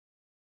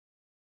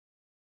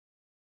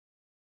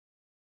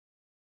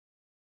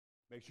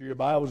Make sure your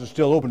Bibles are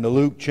still open to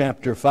Luke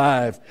chapter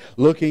 5,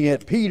 looking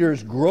at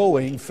Peter's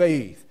growing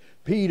faith.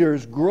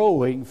 Peter's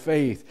growing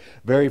faith.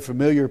 Very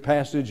familiar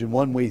passage and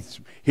one we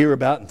hear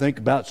about and think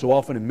about so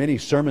often, and many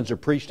sermons are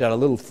preached out of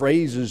little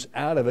phrases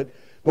out of it.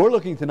 But we're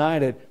looking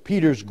tonight at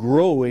Peter's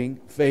growing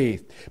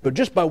faith. But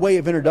just by way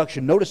of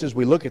introduction, notice as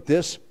we look at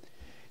this, it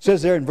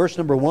says there in verse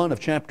number 1 of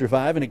chapter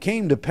 5, "And it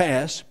came to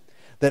pass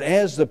that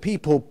as the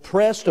people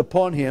pressed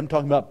upon him,"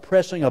 talking about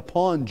pressing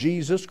upon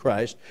Jesus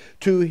Christ,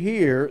 "to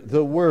hear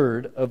the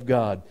Word of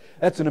God."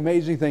 That's an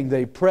amazing thing.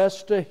 They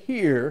pressed to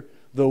hear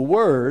the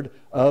Word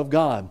of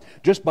God.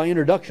 Just by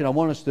introduction, I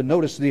want us to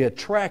notice the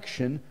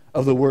attraction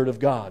of the Word of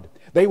God.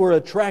 They were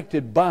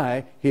attracted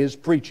by His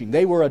preaching.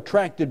 They were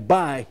attracted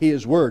by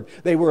His Word.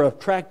 They were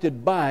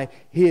attracted by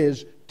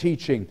His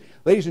teaching.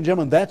 Ladies and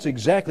gentlemen, that's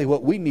exactly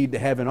what we need to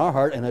have in our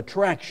heart, an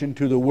attraction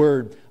to the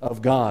Word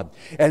of God.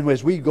 And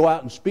as we go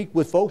out and speak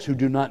with folks who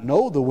do not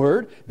know the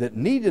Word, that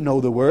need to know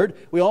the Word,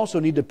 we also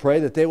need to pray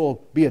that they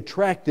will be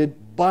attracted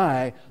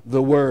by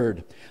the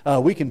Word.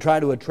 We can try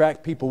to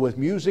attract people with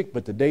music,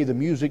 but the day the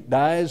music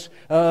dies,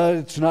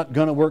 it's not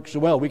going to work so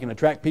well. We can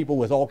attract people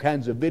with all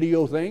kinds of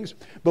video things,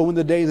 but when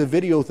the day the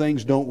video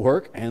things don't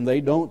work, and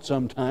they don't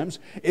sometimes,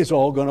 it's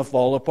all going to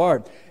fall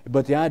apart.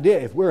 But the idea,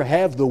 if we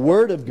have the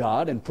Word of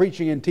God and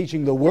preaching and teaching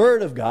the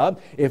Word of God,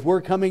 if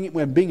we're coming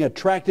and being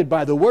attracted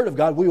by the Word of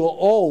God, we will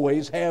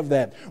always have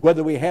that.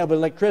 Whether we have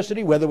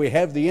electricity, whether we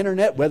have the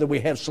internet, whether we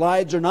have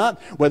slides or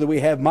not, whether we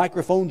have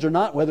microphones or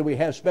not, whether we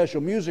have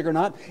special music or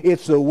not,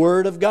 it's the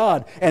Word of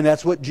God. And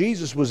that's what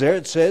Jesus was there.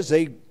 It says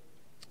they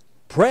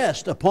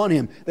pressed upon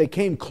Him. They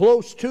came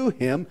close to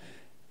Him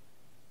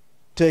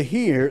to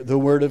hear the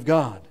Word of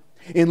God.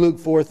 In Luke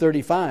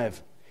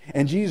 4:35,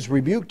 "And Jesus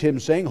rebuked him,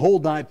 saying,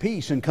 Hold thy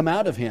peace, and come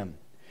out of him.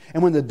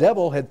 And when the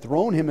devil had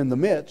thrown him in the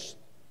midst,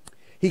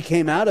 he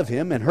came out of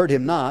him, and heard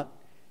him not.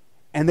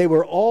 And they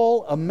were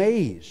all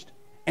amazed,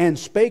 and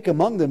spake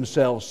among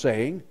themselves,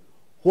 saying,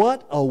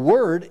 What a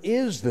word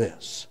is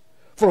this?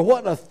 For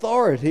what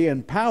authority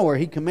and power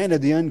he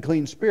commanded the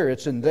unclean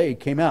spirits, and they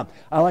came out."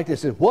 I like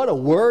this. What a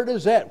word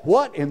is that?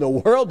 What in the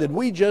world did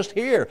we just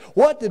hear?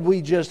 What did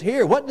we just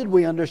hear? What did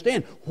we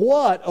understand?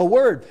 What a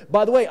word.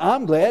 By the way,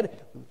 I'm glad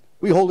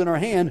we hold in our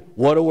hand,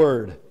 what a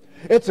word.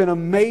 It's an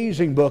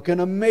amazing book,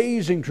 an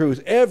amazing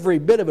truth. Every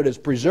bit of it is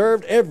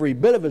preserved. Every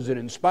bit of it is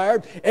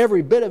inspired.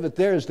 Every bit of it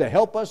there is to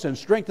help us and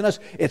strengthen us.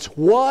 It's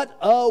what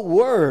a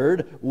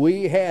word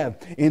we have.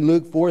 In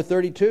Luke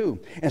 4:32,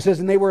 it says,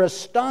 "And they were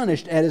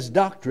astonished at His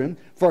doctrine,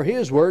 for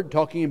His word,"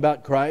 talking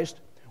about Christ,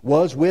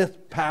 "was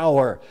with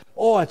power."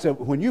 Oh,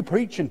 when you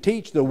preach and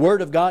teach the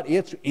Word of God,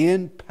 it's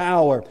in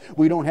power.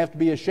 We don't have to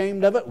be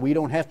ashamed of it. We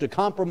don't have to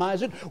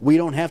compromise it. We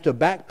don't have to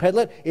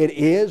backpedal it. It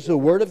is the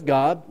Word of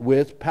God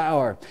with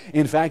power.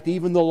 In fact,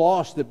 even the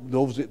lost,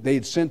 those they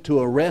had sent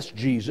to arrest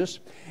Jesus,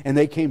 and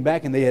they came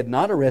back and they had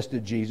not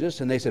arrested Jesus,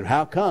 and they said,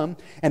 "How come?"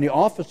 And the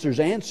officers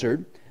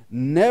answered,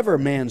 "Never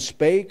man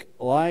spake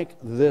like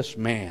this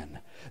man."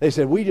 They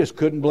said, "We just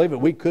couldn't believe it.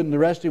 We couldn't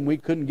arrest him. We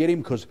couldn't get him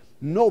because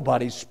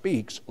nobody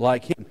speaks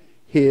like him."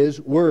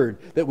 His Word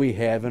that we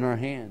have in our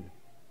hand.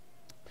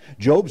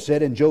 Job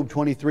said in Job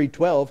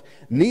 23:12,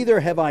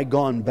 "Neither have I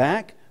gone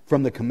back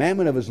from the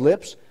commandment of His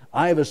lips.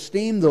 I have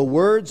esteemed the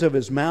words of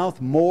His mouth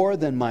more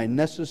than my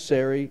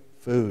necessary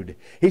food."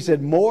 He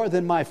said, more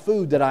than my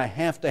food that I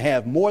have to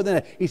have. More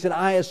than, he said,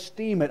 I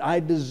esteem it, I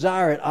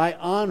desire it, I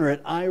honor it,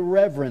 I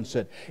reverence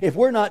it. If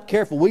we're not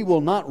careful, we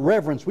will not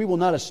reverence, we will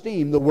not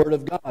esteem the Word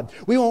of God.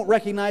 We won't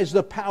recognize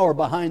the power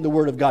behind the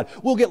Word of God.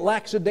 We'll get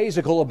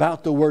lackadaisical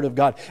about the Word of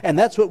God. And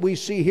that's what we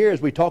see here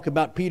as we talk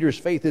about Peter's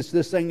faith. It's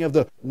this thing of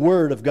the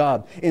Word of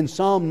God. In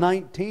Psalm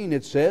 19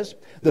 it says,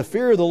 "The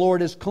fear of the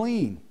Lord is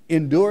clean,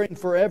 enduring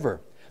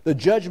forever. The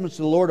judgments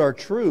of the Lord are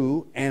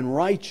true and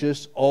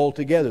righteous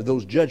altogether."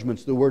 Those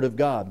judgments, the Word of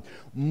God.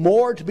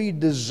 "More to be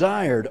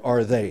desired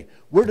are they."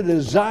 We're to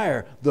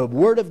desire the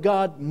Word of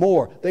God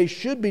more. They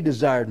should be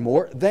desired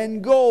more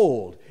than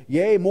gold.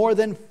 Yea, more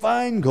than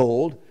fine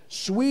gold,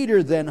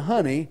 sweeter than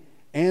honey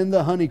and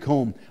the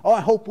honeycomb. Oh,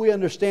 I hope we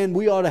understand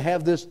we ought to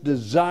have this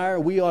desire.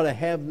 We ought to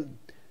have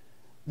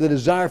the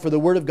desire for the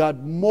Word of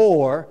God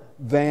more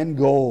than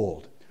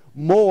gold.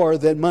 More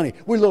than money.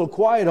 We're a little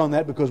quiet on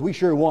that because we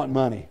sure want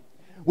money.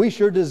 We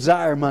sure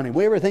desire money.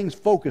 Everything's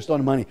focused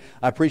on money.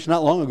 I preached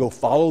not long ago,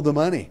 follow the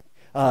money.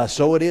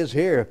 So it is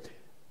here.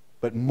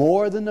 But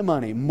more than the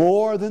money,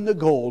 more than the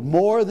gold,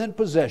 more than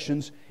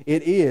possessions,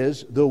 it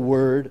is the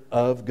Word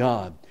of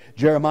God.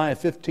 Jeremiah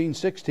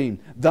 15:16,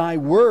 "Thy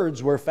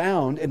words were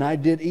found, and I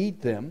did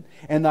eat them,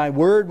 and Thy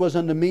word was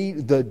unto me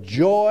the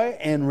joy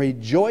and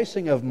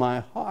rejoicing of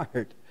my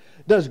heart."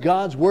 Does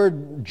God's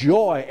Word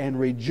joy and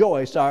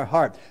rejoice our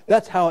heart?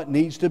 That's how it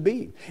needs to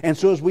be. And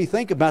so as we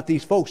think about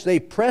these folks, they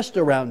pressed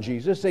around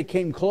Jesus. They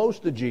came close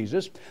to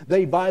Jesus.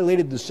 They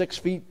violated the 6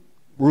 feet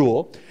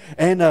rule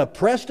and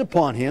pressed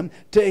upon Him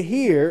to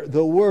hear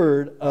the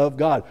Word of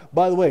God.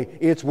 By the way,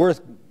 it's worth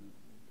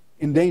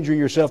endangering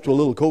yourself to a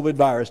little COVID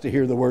virus to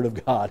hear the Word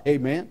of God.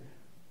 Amen?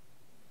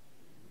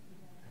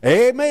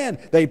 Amen.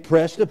 They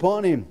pressed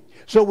upon Him.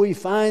 So we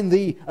find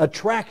the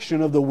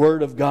attraction of the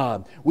Word of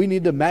God. We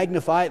need to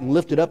magnify it and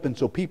lift it up, and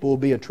so people will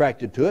be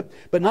attracted to it.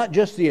 But not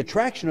just the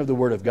attraction of the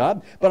Word of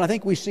God, but I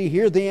think we see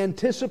here the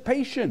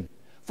anticipation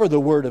for the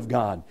Word of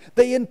God.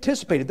 They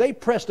anticipated. They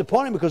pressed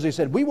upon Him because they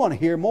said, we want to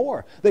hear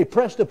more. They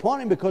pressed upon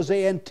Him because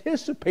they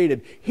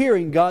anticipated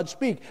hearing God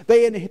speak.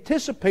 They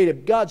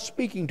anticipated God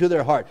speaking to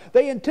their heart.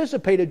 They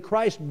anticipated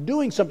Christ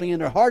doing something in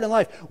their heart and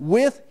life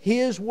with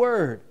His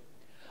Word.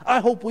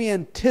 I hope we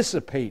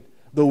anticipate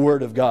the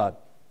Word of God.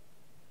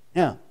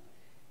 Now,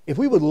 if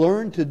we would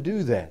learn to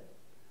do that,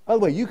 by the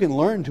way, you can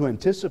learn to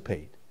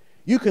anticipate.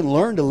 You can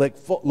learn to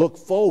look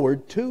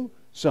forward to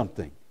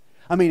something.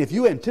 I mean, if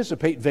you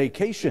anticipate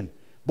vacation,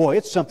 boy,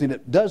 it's something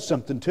that does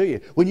something to you.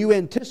 When you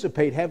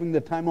anticipate having the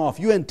time off,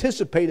 you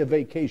anticipate a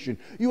vacation,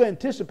 you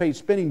anticipate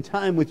spending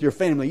time with your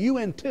family, you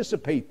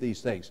anticipate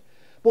these things.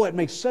 Boy, it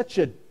makes such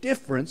a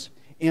difference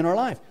in our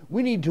life.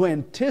 We need to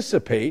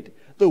anticipate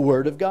the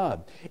Word of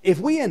God. If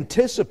we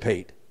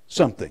anticipate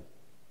something,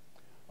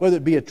 whether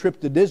it be a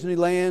trip to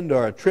Disneyland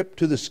or a trip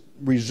to the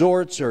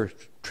resorts or a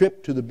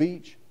trip to the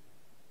beach,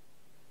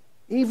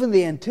 even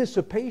the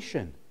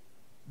anticipation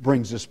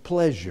brings us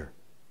pleasure.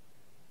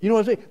 You know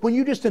what I'm saying? When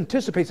you just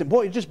anticipate something,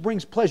 boy, it just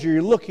brings pleasure.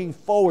 You're looking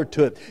forward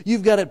to it.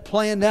 You've got it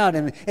planned out,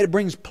 and it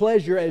brings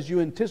pleasure as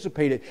you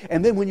anticipate it.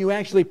 And then when you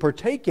actually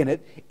partake in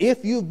it,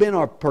 if you've been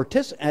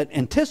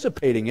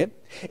anticipating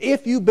it,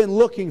 if you've been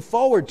looking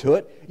forward to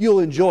it, you'll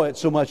enjoy it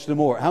so much the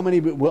more. How many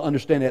will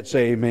understand that?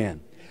 Say amen.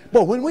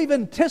 But when we've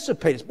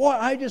anticipated, boy,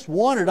 I just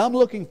want it, I'm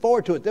looking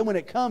forward to it. Then when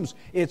it comes,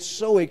 it's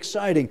so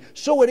exciting.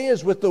 So it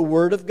is with the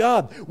Word of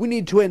God. We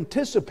need to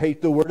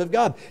anticipate the Word of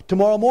God.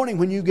 Tomorrow morning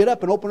when you get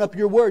up and open up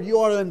your Word, you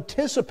ought to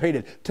anticipate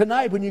it.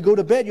 Tonight when you go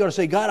to bed, you ought to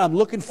say, God, I'm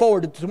looking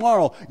forward to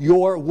tomorrow,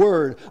 your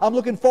Word. I'm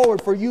looking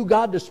forward for you,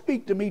 God, to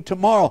speak to me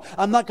tomorrow.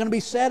 I'm not going to be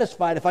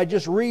satisfied if I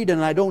just read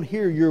and I don't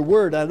hear your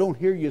Word. I don't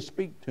hear you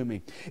speak to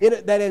me.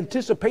 That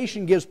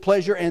anticipation gives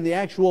pleasure, and the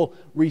actual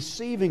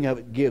receiving of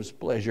it gives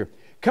pleasure.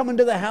 Coming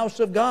to the house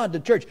of God, to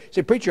church.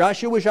 Say, preacher, I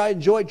sure wish I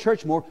enjoyed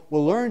church more.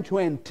 Well, learn to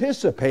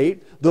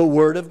anticipate the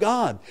Word of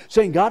God.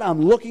 Saying, God, I'm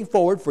looking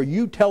forward for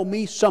you tell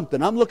me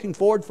something. I'm looking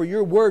forward for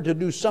your Word to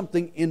do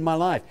something in my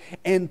life.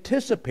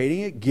 Anticipating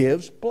it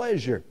gives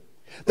pleasure.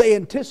 They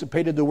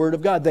anticipated the Word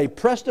of God. They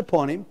pressed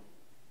upon Him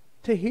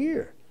to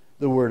hear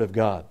the Word of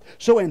God.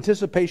 So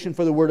anticipation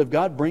for the Word of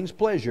God brings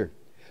pleasure.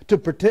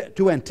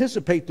 To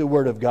anticipate the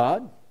Word of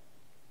God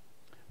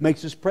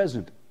makes us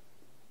present.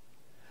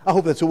 I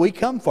hope that's what we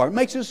come for. It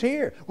makes us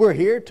here. We're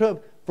here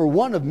for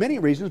one of many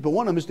reasons, but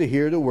one of them is to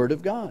hear the Word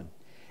of God.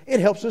 It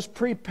helps us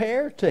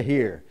prepare to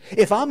hear.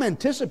 If I'm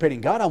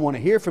anticipating, God, I want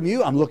to hear from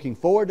you. I'm looking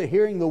forward to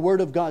hearing the Word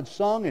of God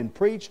sung and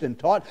preached and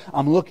taught.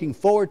 I'm looking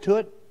forward to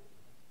it.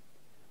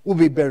 We'll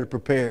be better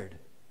prepared.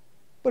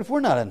 But if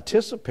we're not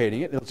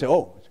anticipating it, they'll say,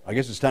 oh, I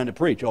guess it's time to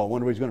preach. Oh, I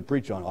wonder what he's going to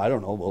preach on. I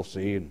don't know. We'll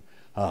see. And,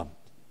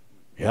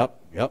 yep.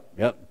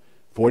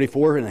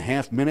 44 and a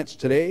half minutes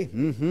today.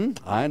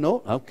 I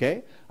know.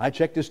 Okay. I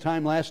checked this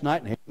time last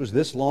night, and it was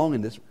this long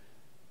and this.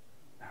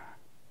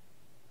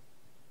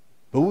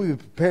 But we'll be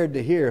prepared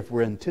to hear if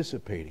we're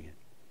anticipating it.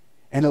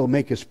 And it'll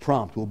make us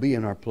prompt. We'll be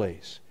in our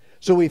place.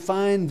 So we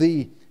find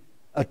the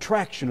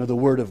attraction of the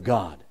Word of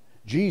God.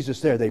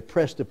 Jesus there, they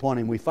pressed upon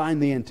Him. We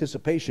find the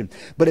anticipation.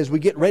 But as we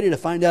get ready to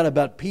find out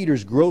about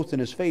Peter's growth in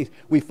his faith,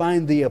 we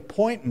find the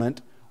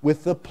appointment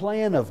with the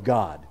plan of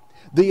God.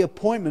 The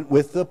appointment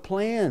with the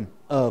plan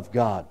of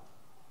God.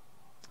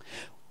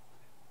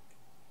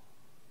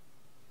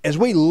 As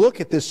we look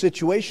at this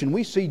situation,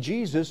 we see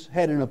Jesus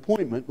had an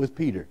appointment with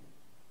Peter.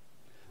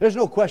 There's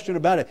no question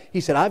about it.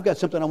 He said, I've got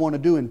something I want to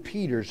do in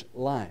Peter's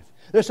life.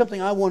 There's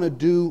something I want to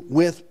do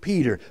with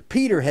Peter.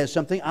 Peter has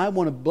something I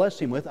want to bless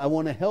him with, I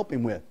want to help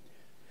him with.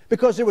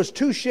 Because there was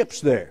two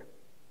ships there.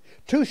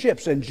 Two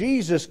ships, and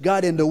Jesus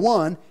got into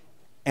one,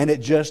 and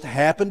it just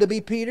happened to be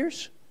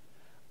Peter's?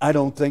 I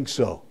don't think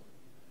so.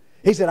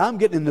 He said, I'm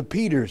getting into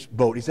Peter's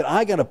boat. He said,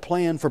 I got a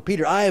plan for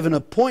Peter. I have an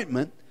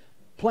appointment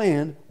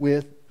planned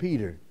with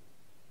Peter.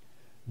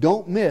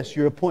 Don't miss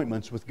your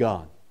appointments with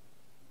God.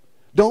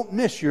 Don't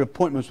miss your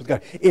appointments with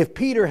God. If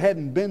Peter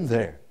hadn't been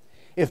there,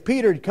 if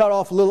Peter had cut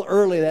off a little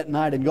early that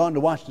night and gone to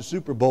watch the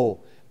Super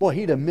Bowl, boy,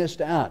 he'd have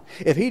missed out.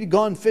 If he'd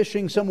gone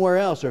fishing somewhere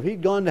else, or if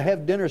he'd gone to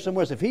have dinner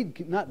somewhere else, if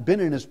he'd not been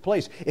in his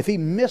place, if he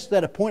missed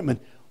that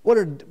appointment, what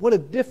a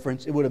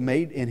difference it would have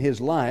made in his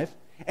life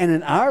and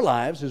in our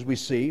lives as we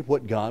see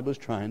what God was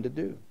trying to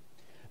do.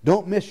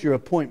 Don't miss your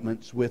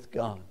appointments with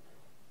God.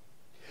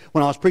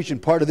 When I was preaching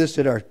part of this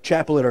at our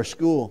chapel at our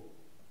school,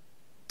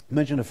 I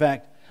mentioned the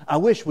fact, I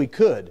wish we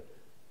could,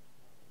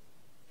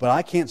 but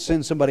I can't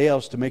send somebody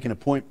else to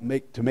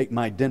make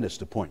my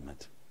dentist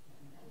appointment.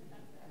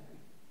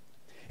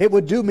 It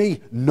would do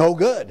me no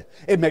good.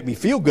 It'd make me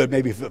feel good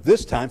maybe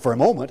this time for a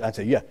moment. I'd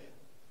say, yeah,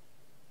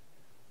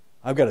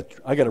 I got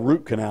a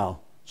root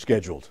canal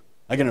scheduled.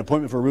 I got an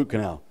appointment for a root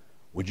canal.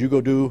 Would you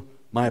go do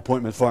my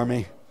appointment for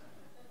me?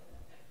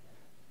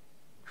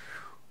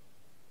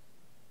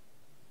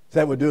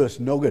 That would do us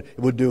no good. It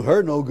would do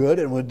her no good,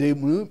 and it would do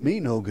me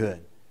no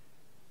good.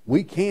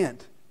 We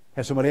can't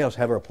Have somebody else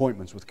have our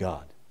appointments with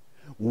God.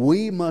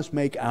 We must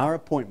make our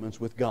appointments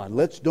with God.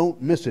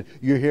 Don't miss it.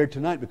 You're here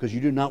tonight because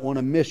you do not want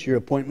to miss your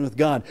appointment with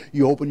God.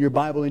 You open your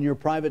Bible in your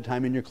private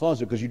time in your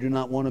closet because you do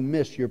not want to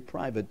miss your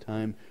private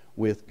time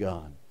with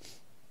God.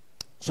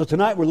 So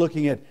tonight we're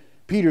looking at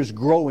Peter's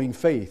growing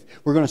faith.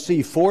 We're going to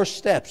see 4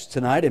 steps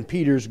tonight in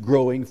Peter's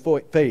growing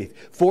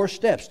faith. 4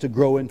 steps to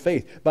grow in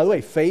faith. By the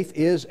way, faith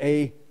is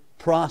a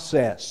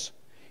process.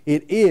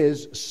 It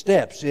is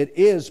steps. It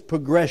is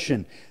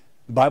progression.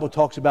 The Bible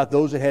talks about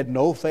those that had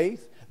no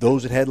faith,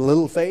 those that had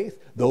little faith,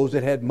 those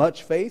that had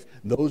much faith,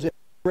 those that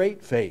had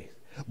great faith.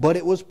 But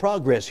it was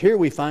progress. Here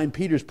we find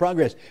Peter's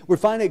progress. We're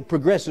finding it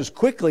progresses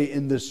quickly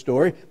in this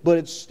story, but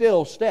it's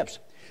still steps.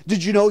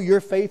 Did you know your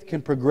faith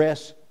can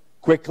progress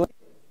quickly?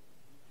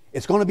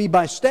 It's going to be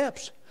by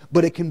steps,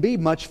 but it can be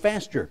much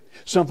faster.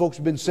 Some folks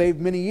have been saved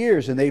many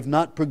years and they've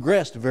not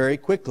progressed very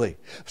quickly.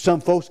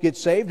 Some folks get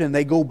saved and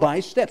they go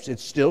by steps.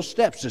 It's still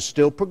steps. It's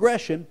still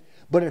progression,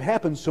 but it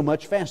happens so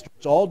much faster.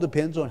 It all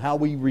depends on how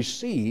we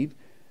receive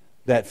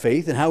that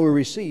faith and how we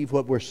receive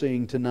what we're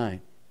seeing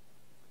tonight.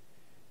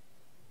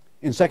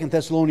 In 2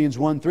 Thessalonians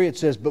 1:3 it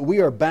says, "But we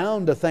are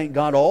bound to thank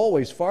God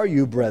always for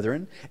you,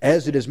 brethren,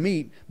 as it is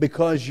meet,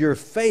 because your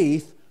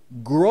faith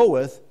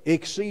groweth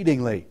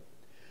exceedingly."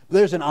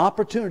 There's an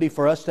opportunity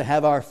for us to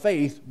have our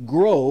faith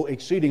grow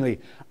exceedingly.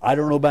 I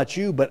don't know about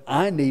you, but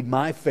I need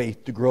my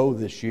faith to grow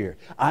this year.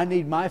 I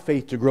need my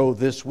faith to grow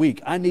this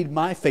week. I need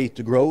my faith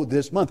to grow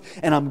this month.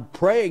 And I'm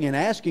praying and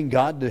asking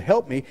God to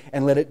help me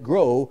and let it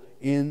grow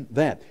in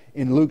that.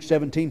 In Luke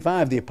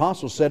 17:5, the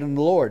apostle said unto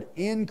the Lord,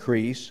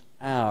 "Increase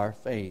our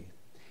faith."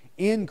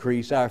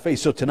 Increase our faith.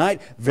 So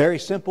tonight, very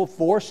simple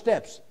 4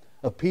 steps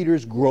of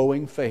Peter's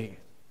growing faith.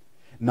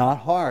 Not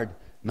hard,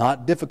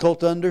 not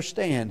difficult to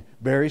understand,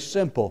 very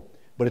simple.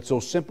 But it's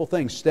those simple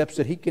things, steps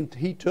that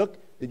he took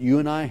that you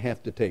and I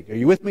have to take. Are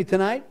you with me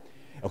tonight?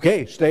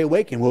 Okay, stay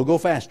awake and we'll go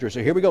faster.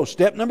 So here we go.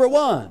 Step number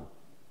 1.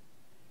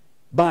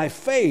 By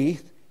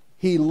faith,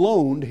 he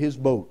loaned his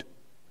boat.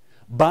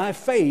 By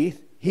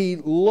faith, he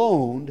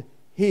loaned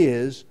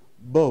his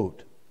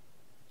boat.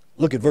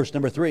 Look at verse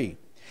number 3.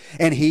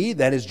 "And he,"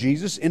 that is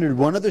Jesus, "entered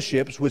one of the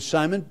ships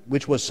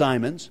which was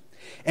Simon's,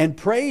 and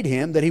prayed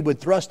him that he would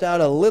thrust out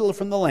a little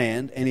from the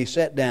land. And he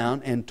sat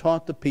down and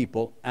taught the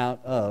people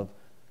out of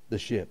the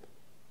ship."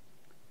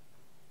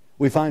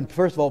 We find,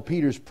 first of all,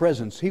 Peter's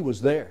presence. He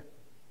was there.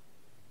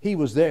 He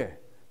was there.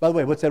 By the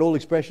way, what's that old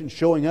expression?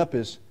 Showing up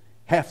is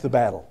half the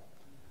battle.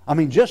 I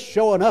mean, just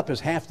showing up is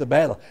half the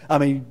battle. I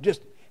mean,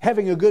 just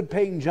having a good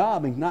paying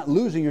job and not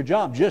losing your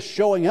job, just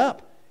showing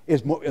up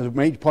is a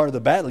major part of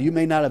the battle. You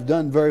may not have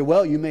done very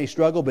well, you may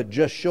struggle, but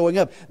just showing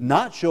up,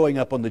 not showing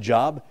up on the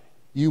job,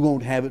 you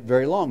won't have it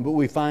very long. But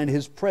we find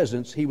his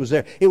presence. He was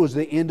there. It was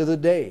the end of the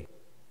day.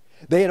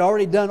 They had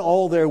already done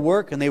all their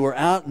work and they were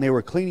out and they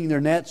were cleaning their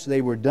nets.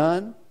 They were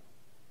done.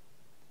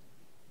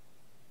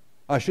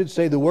 I should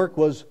say the work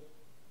was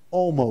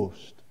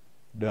almost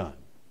done.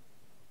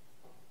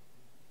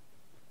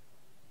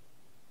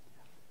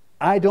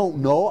 I don't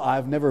know.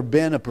 I've never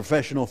been a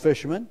professional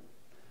fisherman.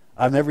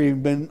 I've never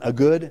even been a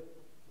good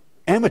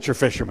amateur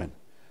fisherman.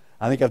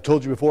 I think I've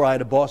told you before, I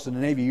had a boss in the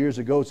Navy years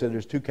ago who said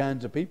there's 2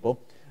 kinds of people.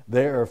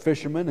 There are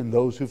fishermen and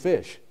those who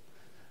fish.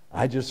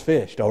 I just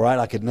fished, all right?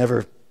 I could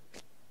never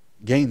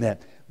gain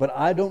that. But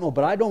I don't know.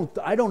 But I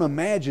don't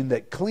imagine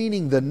that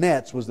cleaning the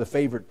nets was the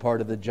favorite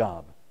part of the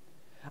job.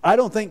 I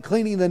don't think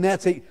cleaning the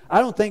nets, I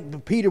don't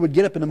think Peter would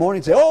get up in the morning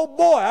and say, "Oh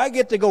boy, I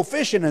get to go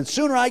fishing, and the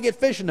sooner I get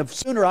fishing, the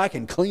sooner I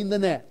can clean the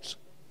nets."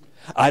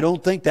 I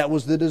don't think that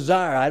was the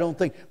desire.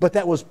 But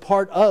that was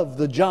part of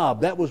the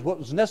job. That was what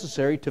was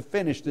necessary to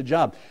finish the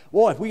job.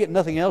 Well, if we get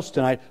nothing else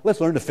tonight,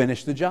 let's learn to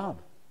finish the job.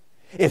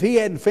 If he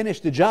hadn't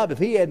finished the job, if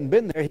he hadn't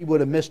been there, he would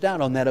have missed out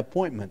on that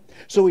appointment.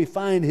 So we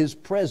find his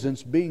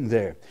presence being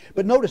there.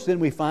 But notice then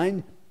we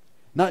find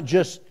not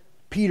just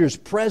Peter's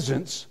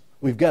presence,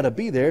 we've got to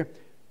be there,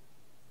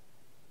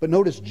 but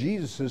notice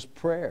Jesus'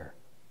 prayer.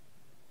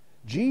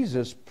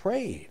 Jesus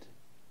prayed.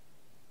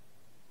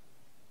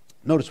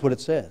 Notice what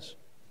it says.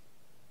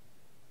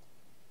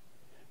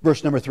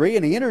 Verse number 3,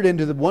 "And he entered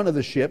into one of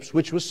the ships,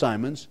 which was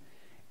Simon's,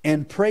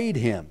 and prayed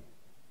him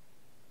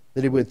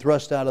that he would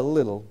thrust out a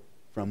little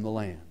from the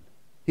land."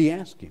 He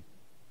asked him.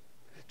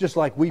 Just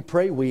like we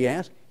pray, we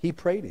ask. He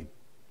prayed him.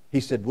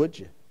 He said, "Would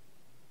you?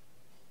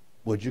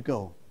 Would you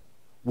go?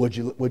 Would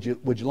you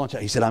launch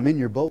out?" He said, "I'm in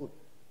your boat.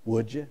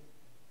 Would you?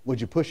 Would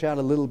you push out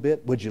a little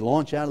bit? Would you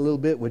launch out a little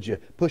bit? Would you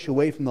push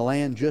away from the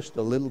land just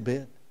a little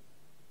bit?"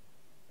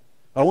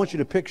 I want you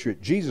to picture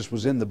it. Jesus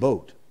was in the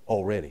boat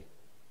already.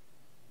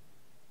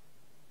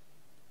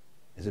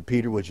 He said,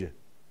 "Peter, would you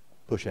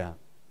push out?"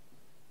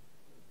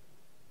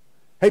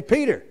 "Hey,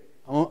 Peter,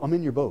 I'm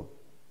in your boat."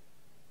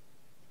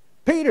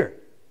 "Peter,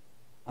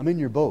 I'm in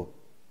your boat.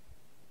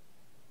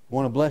 I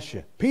want to bless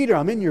you." "Peter,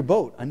 I'm in your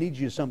boat. I need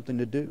you something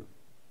to do."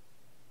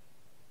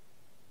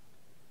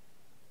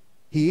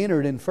 He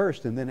entered in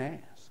first and then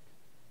asked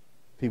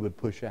if he would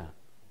push out.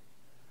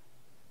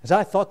 As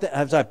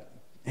I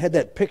had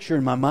that picture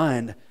in my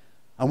mind,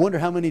 I wonder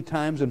how many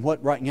times and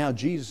what right now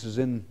Jesus is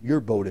in your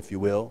boat, if you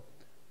will,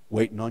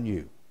 waiting on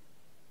you.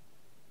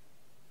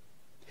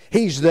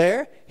 He's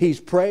there. He's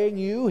praying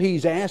you.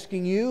 He's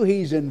asking you.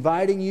 He's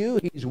inviting you.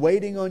 He's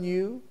waiting on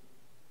you.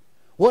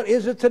 What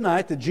is it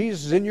tonight that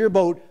Jesus is in your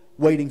boat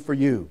waiting for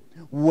you,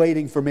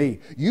 waiting for me?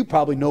 You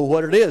probably know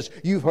what it is.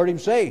 You've heard Him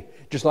say,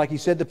 just like He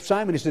said to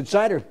Simon. He said,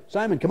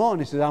 Simon, come on.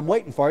 He said, I'm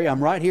waiting for you.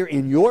 I'm right here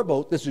in your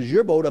boat. This is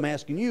your boat. I'm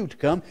asking you to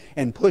come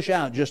and push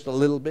out just a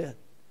little bit.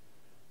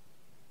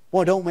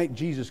 Boy, don't make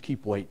Jesus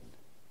keep waiting.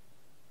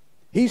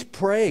 He's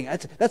praying.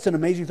 That's an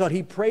amazing thought.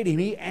 He prayed and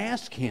He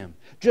asked Him,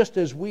 just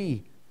as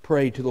we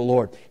pray to the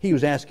Lord. He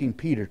was asking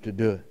Peter to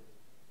do it.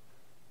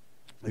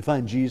 We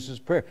find Jesus'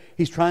 prayer.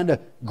 He's trying to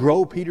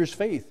grow Peter's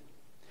faith.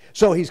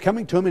 So He's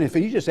coming to him, and if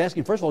He's just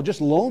asking, first of all,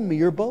 just loan me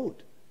your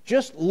boat.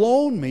 Just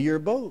loan me your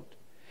boat.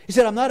 He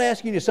said, I'm not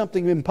asking you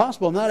something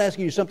impossible. I'm not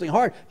asking you something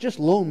hard. Just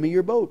loan me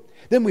your boat.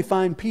 Then we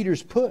find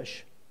Peter's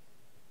push.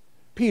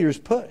 Peter's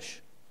push.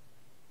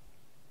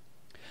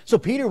 So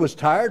Peter was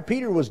tired.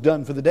 Peter was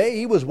done for the day.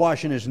 He was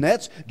washing his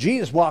nets.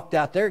 Jesus walked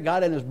out there,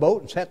 got in his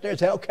boat, and sat there and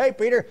said, okay,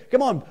 Peter,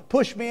 come on,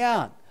 push me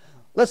out.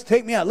 Let's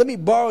take me out. Let me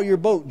borrow your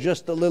boat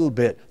just a little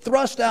bit.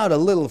 Thrust out a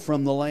little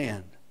from the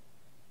land.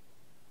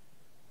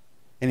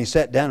 And he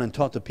sat down and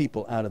taught the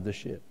people out of the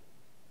ship.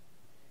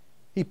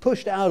 He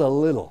pushed out a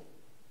little.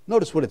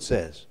 Notice what it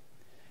says.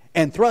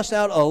 And thrust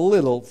out a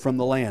little from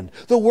the land.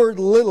 The word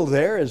little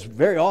there is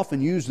very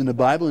often used in the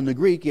Bible. In the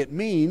Greek, it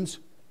means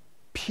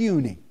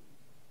puny.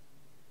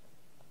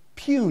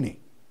 Puny.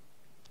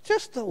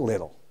 Just a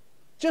little.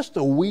 Just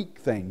a weak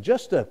thing.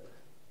 Just a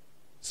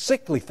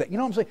sickly thing. You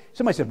know what I'm saying?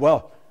 Somebody said,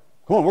 well,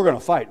 come on, we're going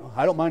to fight.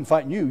 I don't mind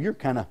fighting you. You're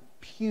kind of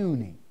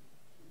puny.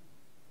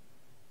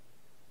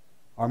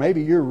 Or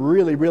maybe you're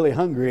really, really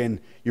hungry and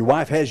your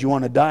wife has you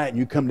on a diet and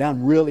you come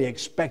down really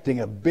expecting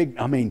a big,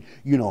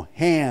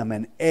 ham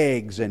and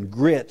eggs and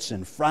grits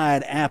and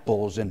fried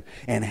apples and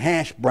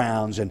hash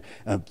browns and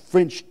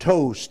French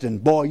toast.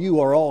 And boy, you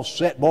are all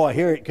set. Boy,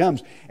 here it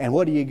comes. And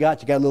what do you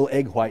got? You got a little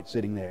egg white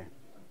sitting there.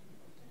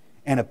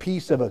 And a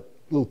piece of a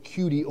little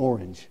cutie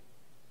orange.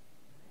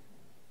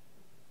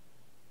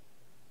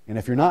 And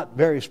if you're not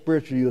very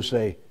spiritual, you'll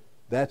say,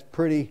 that's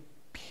pretty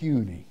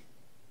puny.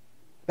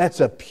 That's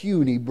a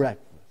puny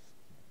breakfast.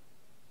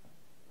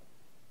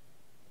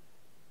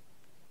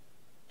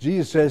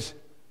 Jesus says,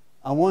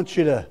 I want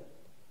you to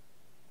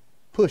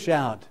push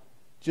out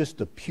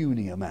just a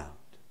puny amount.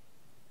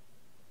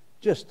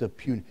 Just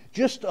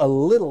a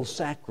little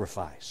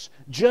sacrifice.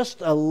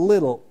 Just a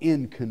little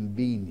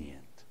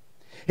inconvenient.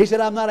 He said,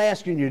 I'm not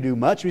asking you to do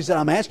much. He said,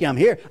 I'm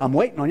here. I'm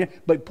waiting on you.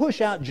 But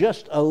push out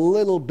just a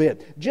little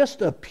bit.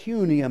 Just a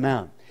puny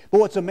amount.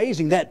 But what's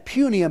amazing, that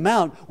puny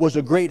amount was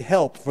a great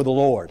help for the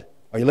Lord.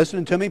 Are you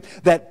listening to me?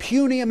 That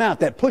puny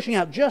amount, that pushing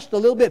out just a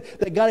little bit,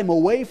 that got him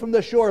away from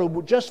the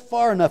shore just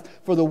far enough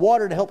for the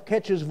water to help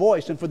catch his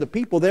voice and for the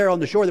people there on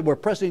the shore that were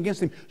pressing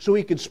against him so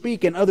he could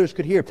speak and others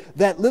could hear.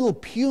 That little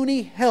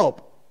puny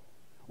help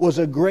was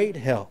a great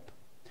help.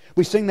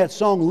 We sing that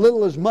song,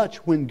 Little is Much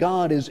When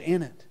God is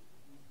in it.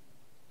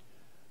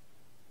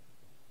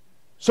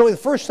 So the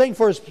first thing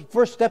for his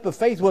first step of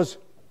faith was,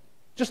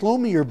 just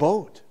loan me your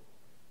boat.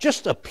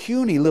 Just a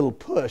puny little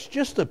push.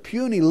 Just a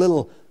puny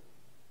little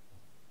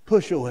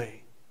push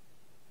away.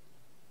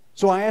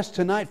 So I ask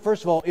tonight,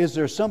 first of all, is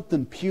there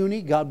something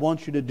puny God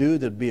wants you to do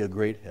that'd be a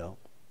great help?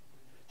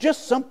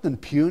 Just something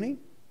puny?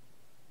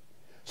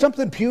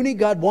 Something puny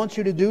God wants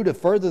you to do to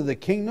further the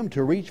kingdom,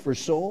 to reach for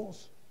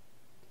souls?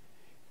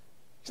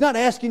 He's not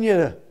asking you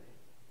to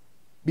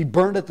be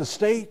burned at the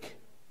stake.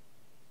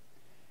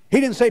 He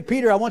didn't say,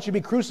 Peter, I want you to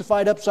be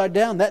crucified upside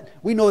down.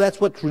 We know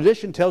that's what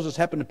tradition tells us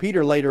happened to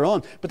Peter later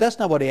on, but that's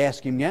not what he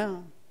asked him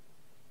now.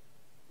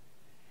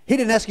 He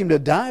didn't ask him to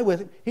die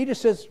with him. He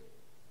just says,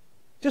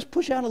 just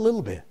push out a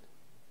little bit.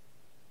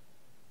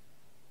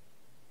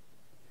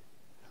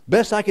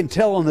 Best I can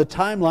tell on the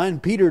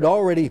timeline, Peter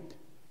had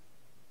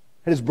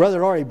his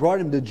brother already brought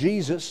him to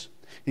Jesus.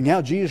 And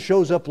now Jesus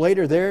shows up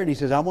later there and he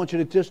says, I want you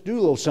to just do a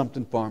little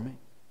something for me.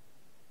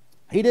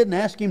 He didn't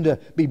ask him to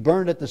be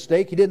burned at the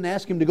stake. He didn't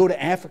ask him to go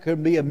to Africa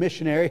and be a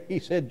missionary. He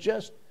said,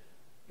 just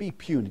be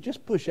puny.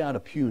 Just push out a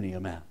puny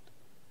amount.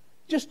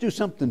 Just do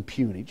something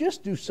puny.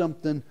 Just do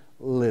something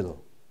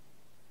little.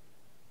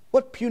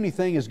 What puny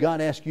thing has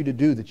God asked you to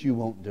do that you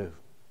won't do?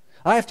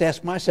 I have to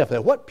ask myself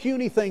that. What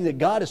puny thing that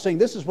God is saying,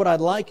 this is what I'd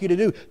like you to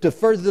do to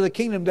further the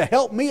kingdom, to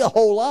help me a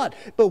whole lot.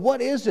 But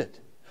what is it?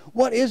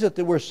 What is it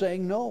that we're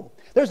saying no?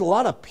 There's a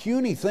lot of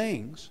puny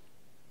things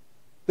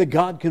that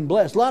God can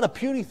bless. A lot of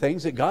puny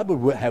things that God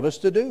would have us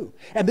to do.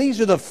 And these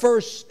are the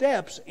first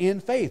steps in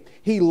faith.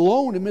 He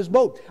loaned him his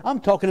boat. I'm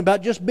talking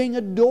about just being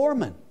a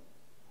doorman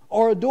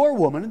or a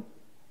doorwoman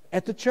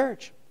at the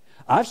church.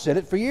 I've said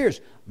it for years.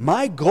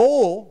 My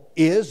goal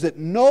is that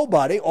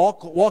nobody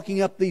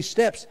walking up these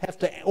steps have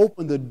to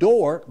open the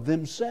door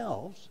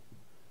themselves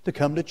to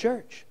come to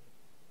church.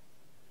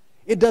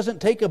 It doesn't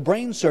take a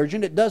brain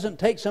surgeon. It doesn't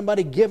take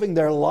somebody giving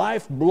their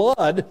life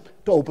blood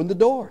to open the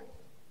door.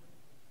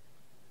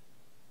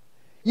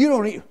 You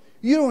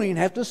don't even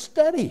have to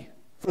study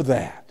for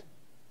that.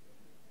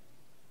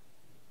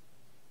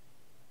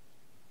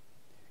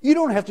 You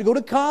don't have to go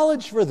to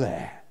college for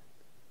that.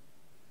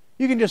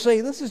 You can just say,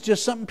 this is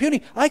just something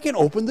puny. I can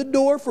open the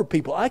door for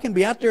people. I can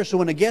be out there so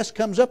when a guest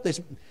comes up, they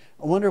say,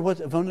 I wonder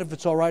if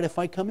it's all right if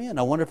I come in.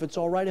 I wonder if it's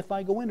all right if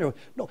I go in. Or,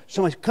 no,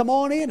 somebody come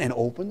on in and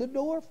open the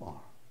door for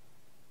them.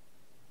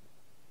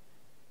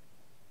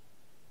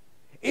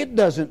 It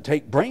doesn't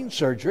take brain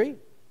surgery.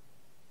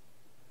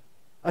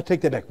 I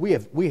take that back.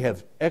 We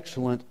have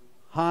excellent,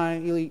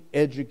 highly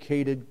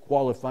educated,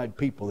 qualified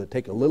people that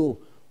take a little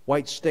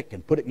white stick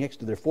and put it next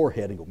to their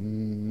forehead and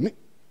go,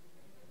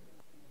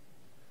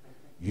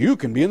 you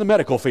can be in the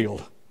medical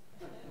field.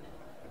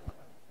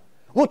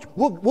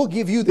 We'll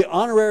give you the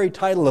honorary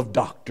title of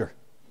doctor.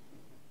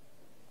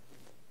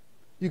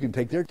 You can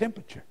take their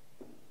temperature.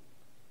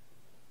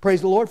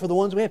 Praise the Lord for the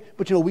ones we have.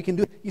 But you know, we can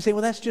do it. You say,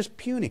 well, that's just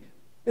puny.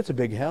 It's a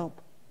big help.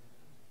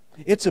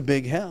 It's a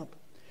big help.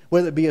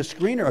 Whether it be a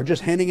screener or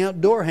just handing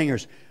out door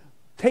hangers.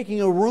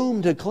 Taking a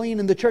room to clean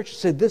in the church.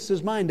 Said, this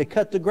is mine, to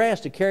cut the grass,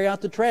 to carry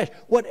out the trash.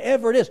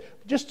 Whatever it is.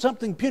 Just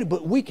something puny.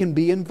 But we can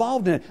be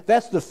involved in it.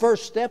 That's the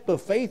first step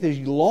of faith. Is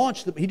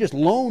he just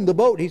loaned the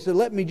boat. He said,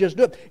 let me just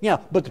do it. Yeah,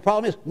 but the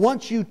problem is,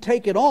 once you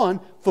take it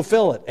on,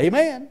 fulfill it.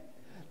 Amen.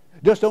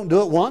 Just don't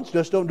do it once,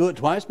 just don't do it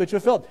twice, but you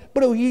fulfill it.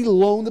 But he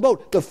loaned the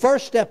boat. The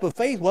first step of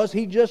faith was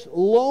he just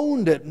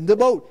loaned it, the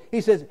boat.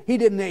 He says, he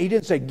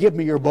didn't say, give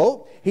me your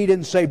boat. He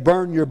didn't say,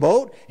 burn your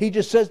boat. He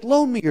just says,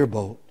 loan me your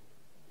boat.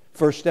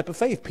 First step of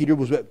faith. Peter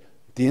was at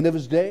the end of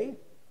his day.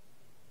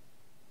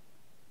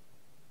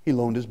 He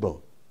loaned his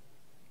boat.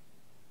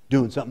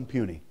 Doing something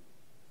puny.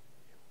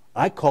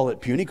 I call it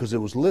puny because it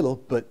was little,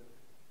 but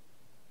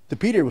to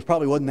Peter it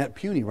probably wasn't that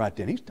puny right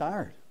then. He's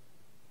tired.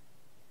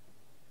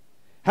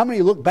 How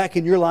many look back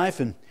in your life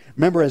and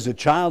remember as a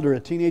child or a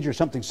teenager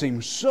something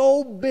seemed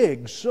so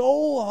big,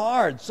 so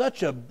hard,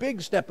 such a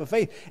big step of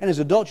faith, and as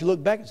adults you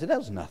look back and say, that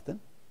was nothing.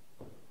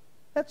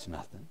 That's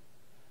nothing.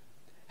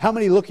 How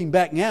many looking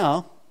back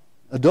now,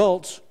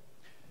 adults,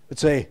 would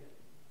say,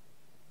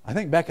 I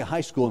think back at high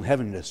school and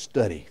having to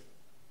study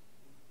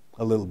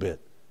a little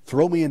bit.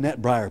 Throw me in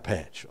that briar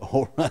patch.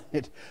 All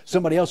right.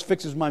 Somebody else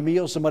fixes my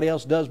meals. Somebody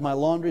else does my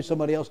laundry.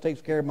 Somebody else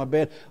takes care of my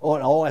bed. Oh,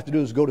 and all I have to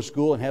do is go to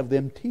school and have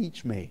them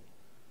teach me.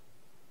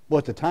 Well,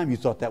 at the time you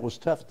thought that was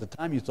tough. At the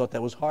time you thought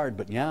that was hard.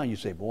 But now you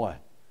say, boy,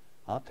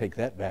 I'll take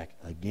that back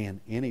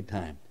again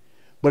anytime.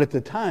 But at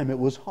the time it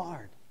was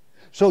hard.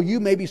 So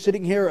you may be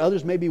sitting here, or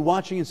others may be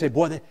watching and say,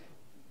 boy,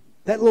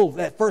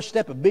 that first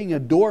step of being a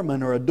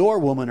doorman or a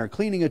doorwoman or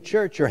cleaning a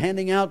church or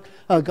handing out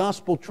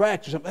gospel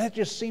tracts or something, that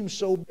just seems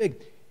so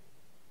big.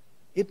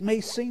 It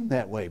may seem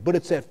that way, but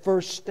it's that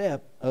first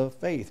step of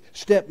faith.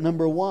 Step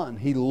number one,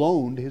 he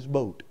loaned his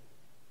boat.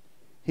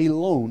 He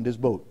loaned his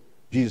boat.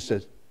 Jesus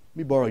says, let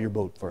me borrow your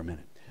boat for a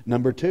minute.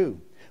 Number two,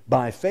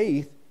 by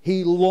faith,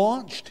 he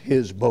launched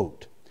his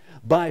boat.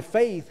 By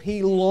faith,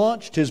 he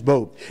launched his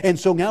boat. And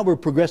so now we're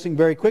progressing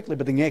very quickly,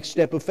 but the next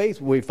step of faith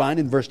we find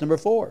in verse number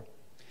 4.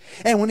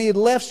 And when he had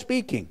left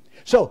speaking.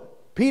 So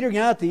Peter,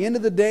 now at the end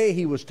of the day,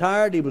 he was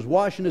tired, he was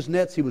washing his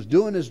nets, he was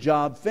doing his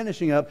job,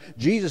 finishing up.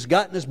 Jesus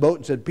got in his boat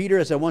and said,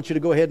 Peter, I want you to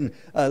go ahead and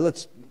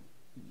let's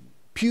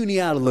puny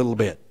out a little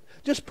bit.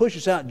 Just push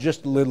us out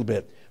just a little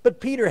bit. But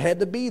Peter had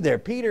to be there.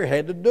 Peter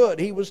had to do it.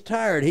 He was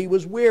tired. He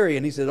was weary.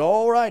 And he said,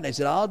 all right. And I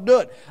said, I'll do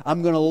it.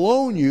 I'm going to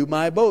loan you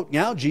my boat.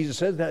 Now Jesus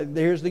says,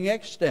 here's the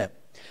next step.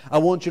 I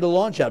want you to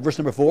launch out. Verse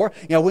number 4.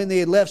 Now when they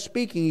had left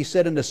speaking, he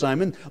said unto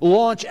Simon,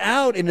 launch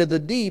out into the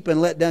deep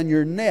and let down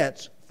your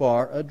nets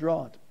far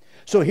adraught.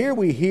 So here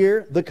we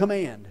hear the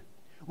command.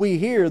 We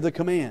hear the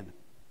command.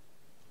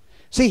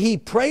 See, he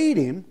prayed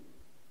him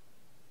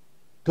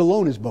to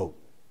loan his boat.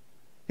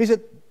 He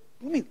said,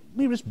 let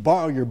me just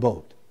borrow your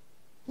boat.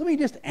 Let me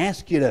just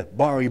ask you to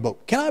borrow your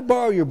boat. Can I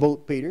borrow your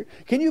boat, Peter?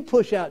 Can you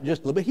push out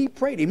just a little bit? He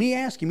prayed him. He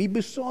asked him. He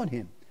besought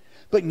him.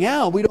 But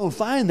now we don't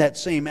find that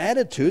same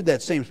attitude,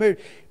 that same spirit.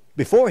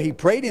 Before he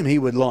prayed him, he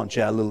would launch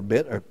out a little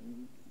bit, or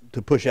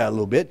to push out a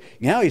little bit.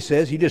 Now he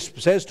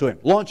just says to him,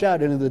 launch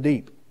out into the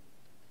deep.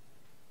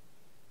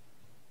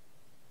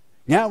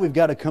 Now we've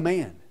got a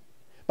command.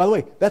 By the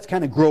way, that's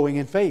kind of growing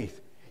in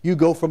faith. You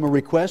go from a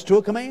request to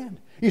a command.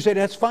 You say,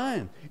 that's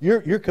fine.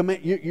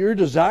 Your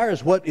desire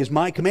is what is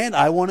my command.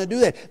 I want to do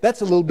that.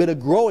 That's a little bit of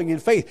growing in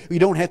faith. You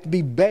don't have to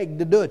be begged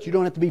to do it. You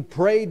don't have to be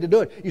prayed to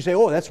do it. You say,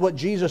 oh, that's what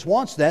Jesus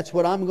wants. That's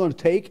what I'm going to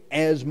take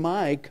as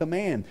my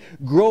command.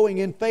 Growing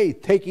in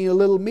faith, taking a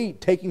little meat,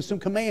 taking some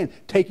command,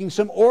 taking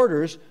some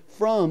orders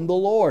from the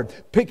Lord,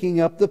 picking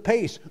up the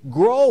pace,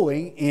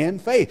 growing in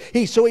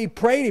faith. So he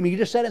prayed him. He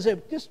just sat and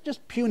said,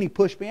 just puny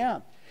push me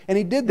out. And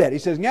he did that. He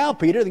says, now,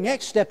 Peter, the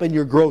next step in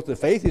your growth of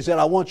faith, he said,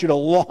 I want you to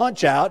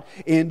launch out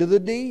into the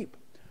deep.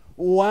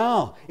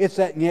 Wow. It's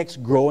that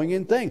next growing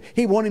in thing.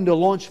 He wanted him to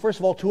launch, first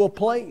of all, to a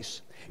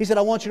place. He said,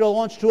 I want you to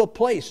launch to a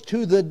place,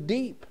 to the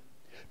deep.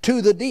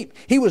 To the deep.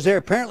 He was there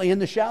apparently in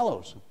the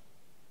shallows.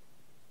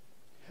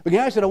 But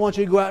now he said, I want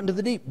you to go out into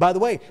the deep. By the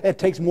way, it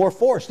takes more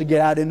force to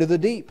get out into the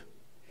deep.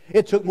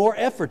 It took more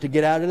effort to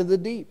get out into the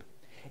deep.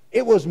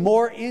 It was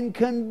more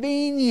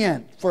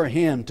inconvenient for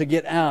him to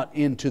get out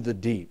into the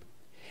deep.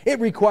 It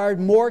required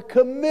more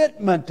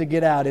commitment to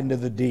get out into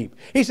the deep.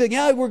 He said,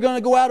 yeah, we're going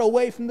to go out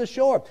away from the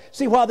shore.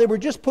 See, while they were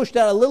just pushed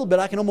out a little bit,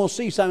 I can almost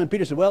see Simon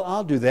Peter said, well,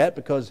 I'll do that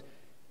because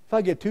if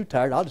I get too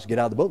tired, I'll just get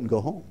out of the boat and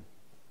go home.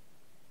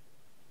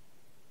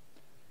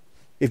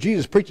 If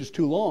Jesus preaches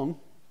too long,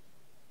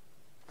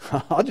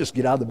 I'll just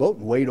get out of the boat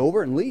and wade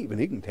over and leave, and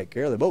he can take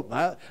care of the boat.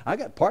 I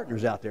got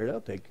partners out there,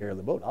 they'll take care of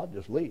the boat. I'll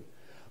just leave.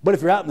 But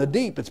if you're out in the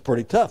deep, it's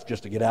pretty tough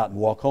just to get out and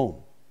walk home.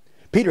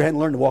 Peter hadn't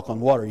learned to walk on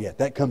water yet.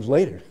 That comes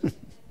later.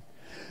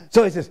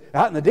 So he says,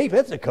 out in the deep,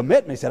 it's a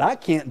commitment. He said, I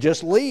can't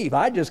just leave.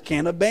 I just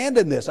can't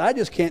abandon this. I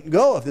just can't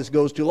go if this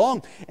goes too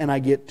long and I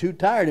get too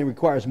tired. It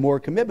requires more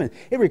commitment.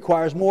 It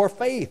requires more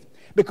faith.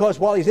 Because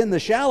while he's in the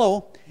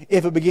shallow,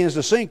 if it begins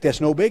to sink,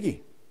 that's no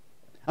biggie.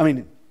 I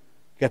mean,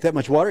 got that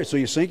much water, so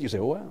you sink, you say,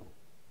 oh, wow.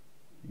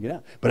 You get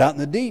out. But out in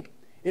the deep,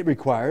 it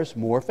requires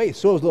more faith.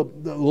 So is the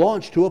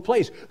launch to a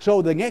place.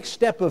 So the next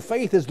step of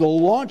faith is the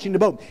launching the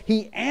boat.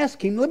 He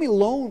asked him, let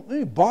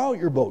me borrow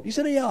your boat. He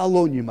said, yeah, I'll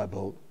loan you my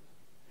boat.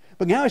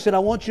 But now he said, I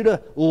want you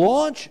to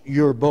launch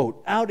your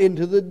boat out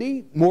into the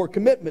deep. More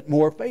commitment,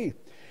 more faith.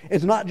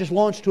 It's not just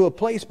launch to a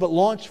place, but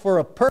launch for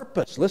a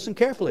purpose. Listen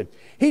carefully.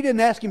 He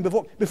didn't ask him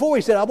before. Before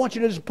he said, I want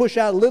you to just push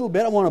out a little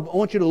bit. I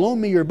want you to loan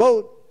me your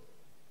boat.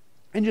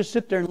 And just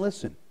sit there and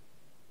listen.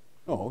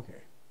 Oh, okay.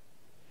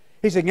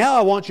 He said, now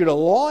I want you to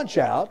launch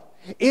out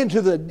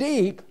into the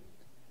deep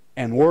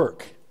and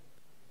work.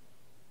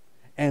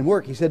 And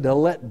work. He said to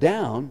let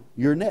down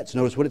your nets.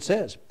 Notice what it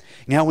says.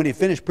 Now when he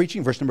finished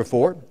preaching, verse number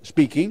 4,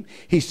 speaking,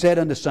 he said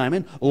unto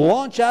Simon,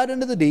 launch out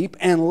into the deep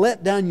and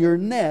let down your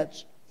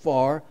nets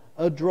for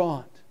a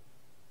draught.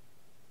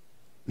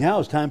 Now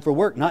it's time for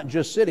work. Not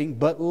just sitting,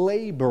 but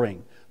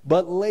laboring.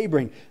 But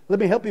laboring. Let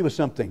me help you with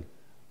something.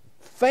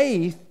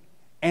 Faith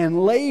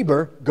and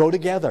labor go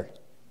together.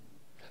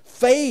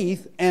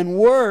 Faith and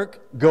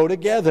work go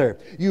together.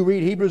 You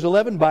read Hebrews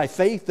 11, by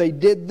faith they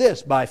did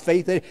this. By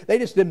faith they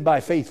just didn't by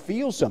faith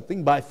feel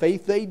something. By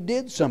faith they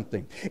did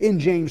something. In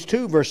James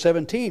 2, verse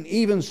 17,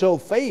 even so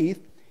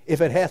faith, if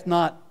it hath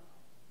not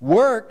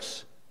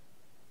works,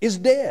 is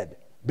dead,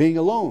 being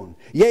alone.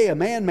 Yea, a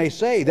man may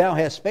say, thou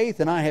hast faith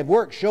and I have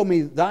works. Show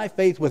me thy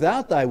faith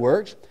without thy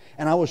works,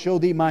 and I will show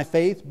thee my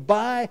faith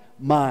by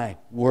my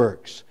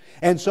works.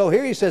 And so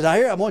here he says,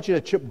 I want you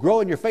to grow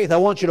in your faith. I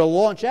want you to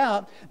launch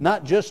out,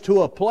 not just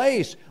to a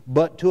place,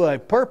 but to a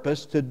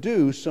purpose to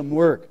do some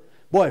work.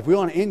 Boy, if we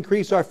want to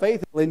increase our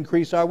faith, it'll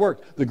increase our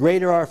work. The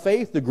greater our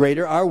faith, the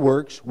greater our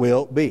works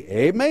will be.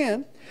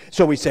 Amen.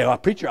 So we say, oh,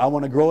 preacher, I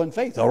want to grow in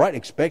faith. All right,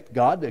 expect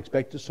God to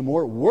expect some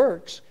more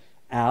works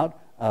out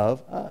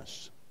of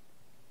us.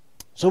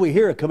 So we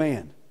hear a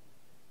command.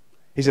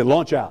 He said,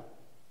 launch out.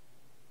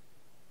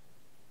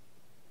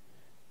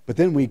 But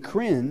then we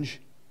cringe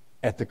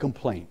at the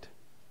complaint.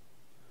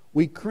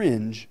 We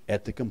cringe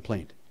at the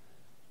complaint.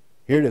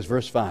 Here it is,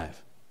 verse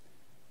 5.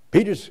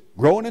 Peter's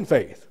growing in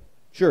faith.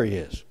 Sure he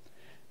is.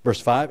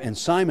 Verse 5, and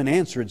Simon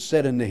answered,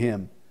 said unto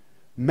him,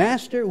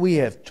 Master, we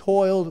have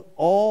toiled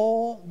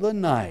all the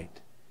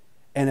night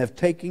and have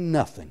taken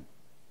nothing.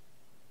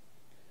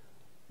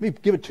 Let me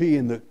give it to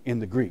you in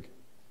the Greek.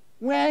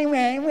 Wah,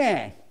 wah,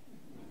 wah.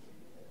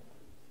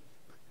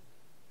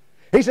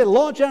 He said,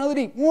 launch out of the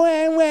deep.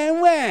 Wah,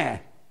 wah, wah.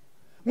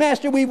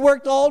 Master, we've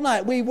worked all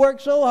night. We've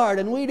worked so hard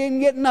and we didn't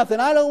get nothing.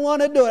 I don't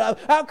want to do it.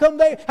 How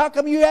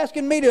come you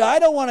asking me to? I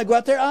don't want to go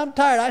out there. I'm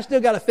tired. I still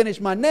got to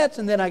finish my nets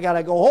and then I got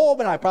to go home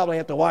and I probably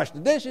have to wash the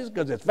dishes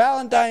because it's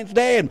Valentine's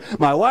Day and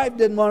my wife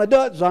didn't want to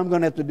do it, so I'm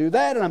going to have to do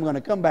that and I'm going to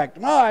come back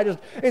tomorrow.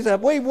 He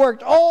said, we've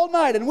worked all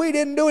night and we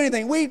didn't do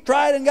anything. We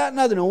tried and got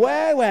nothing.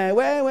 Wah, wah,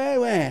 wah, wah,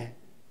 wah.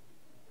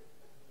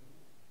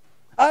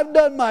 I've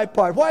done my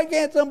part. Why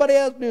can't somebody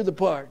else do the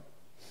part?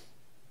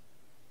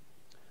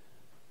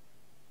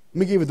 Let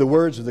me give you the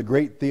words of the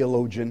great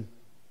theologian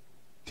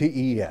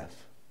T.E.F.,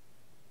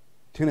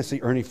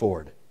 Tennessee Ernie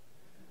Ford.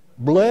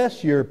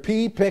 Bless your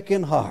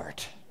pea-picking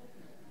heart.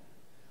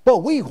 But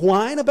we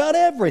whine about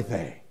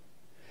everything.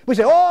 We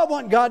say, oh, I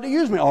want God to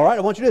use me. All right,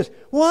 I want you to do this.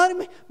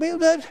 What?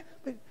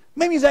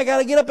 Maybe I got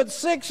to get up at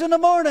 6 in the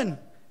morning.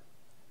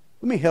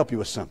 Let me help you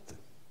with something.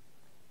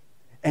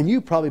 And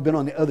you've probably been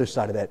on the other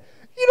side of that.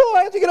 You know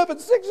I had to get up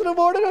at 6 in the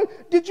morning?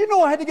 Did you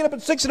know I had to get up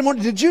at 6 in the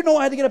morning? Did you know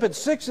I had to get up at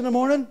 6 in the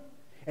morning?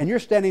 And you're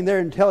standing there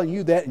and telling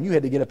you that, and you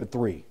had to get up at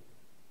 3.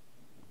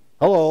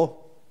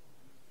 Hello?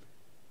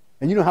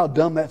 And you know how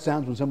dumb that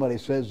sounds when somebody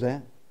says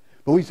that?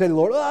 But we say to the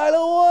Lord, oh, I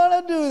don't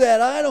want to do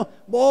that. I don't.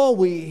 Oh,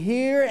 we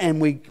hear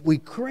and we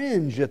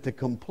cringe at the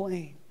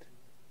complaint.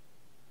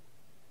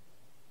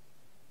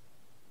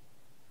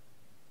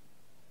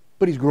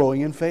 But he's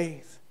growing in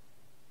faith.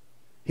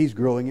 He's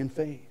growing in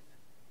faith.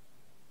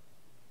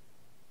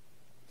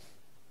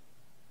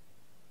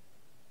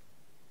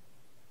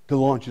 To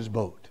launch his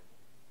boat.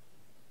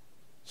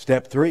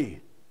 Step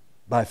 3,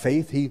 by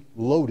faith he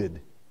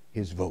loaded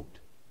his boat.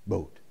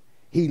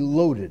 He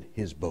loaded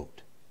his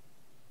boat.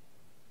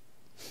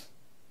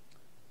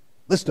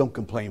 Let's don't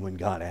complain when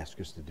God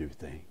asks us to do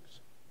things.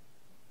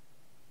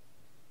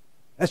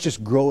 That's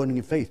just growing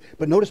in faith.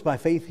 But notice by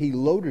faith he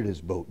loaded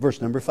his boat.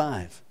 Verse number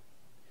 5.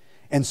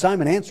 And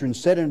Simon answered and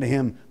said unto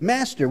him,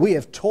 Master, we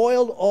have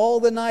toiled all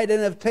the night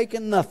and have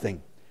taken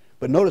nothing.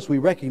 But notice we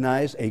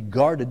recognize a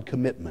guarded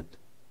commitment.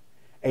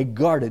 A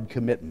guarded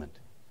commitment.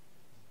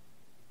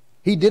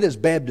 He did his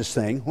Baptist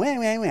thing. Wah,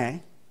 wah, wah.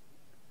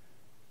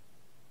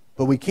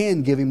 But we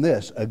can give him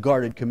this, a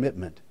guarded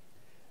commitment.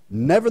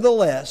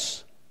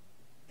 Nevertheless,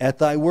 at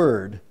thy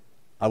word,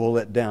 I will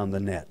let down the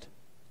net.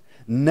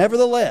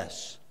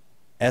 Nevertheless,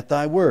 at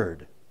thy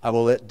word, I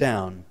will let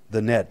down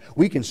the net.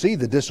 We can see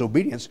the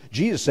disobedience.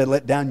 Jesus said,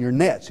 let down your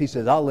nets. He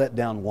says, I'll let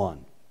down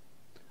one.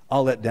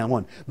 I'll let down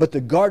one. But the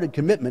guarded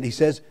commitment, he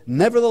says,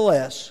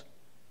 nevertheless,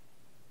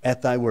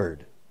 at thy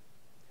word.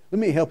 Let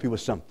me help you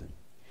with something.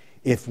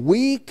 If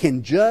we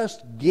can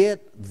just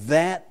get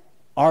that,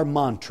 our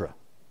mantra,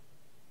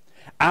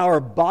 our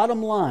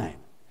bottom line,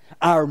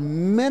 our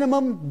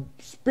minimum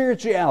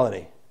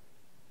spirituality,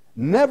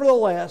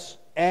 nevertheless,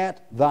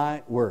 at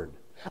thy word.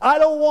 I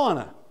don't want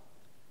to.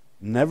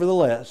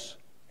 Nevertheless,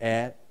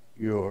 at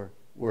your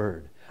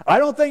word. I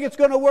don't think it's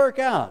going to work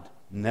out.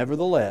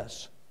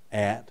 Nevertheless,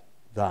 at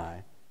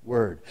thy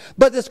word.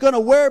 But it's going to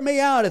wear me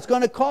out. It's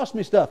going to cost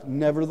me stuff.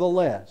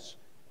 Nevertheless,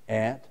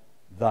 at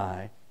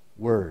thy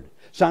word.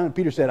 Simon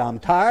Peter said, I'm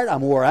tired.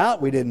 I'm wore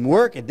out. We didn't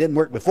work. It didn't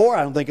work before.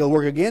 I don't think it'll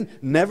work again.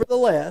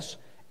 Nevertheless,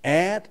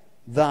 at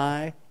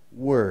thy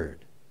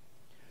word.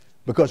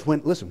 Because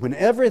when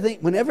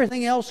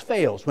everything else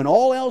fails, when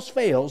all else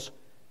fails,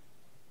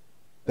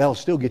 that'll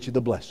still get you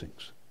the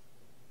blessings.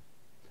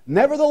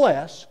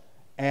 Nevertheless,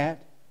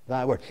 at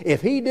thy word.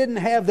 If he didn't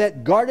have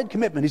that guarded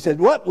commitment, he said,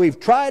 what? We've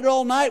tried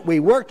all night, we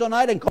worked all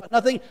night and caught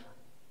nothing.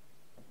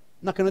 I'm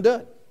not going to do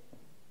it.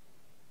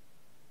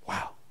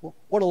 Wow,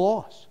 what a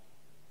loss.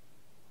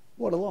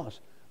 What a loss.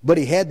 But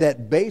he had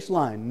that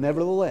baseline,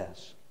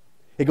 nevertheless.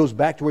 It goes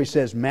back to where he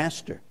says,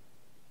 Master.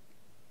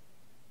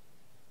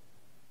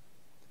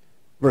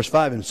 Verse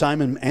 5, and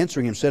Simon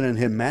answering him said unto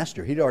him,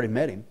 Master. He'd already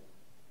met him.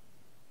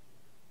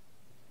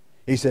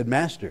 He said,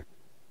 Master,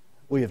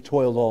 we have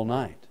toiled all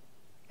night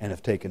and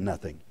have taken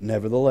nothing.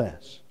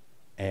 Nevertheless,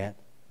 at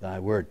thy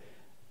word.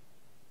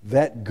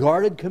 That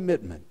guarded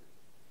commitment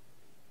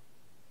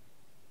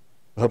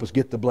will help us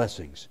get the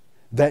blessings.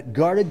 That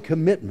guarded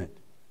commitment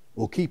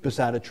will keep us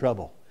out of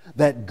trouble.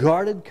 That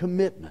guarded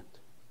commitment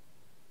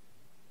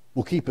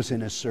will keep us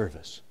in His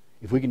service.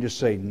 If we can just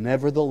say,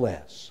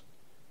 nevertheless,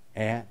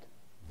 at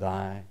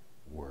thy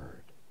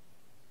word.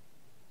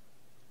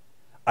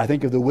 I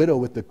think of the widow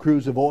with the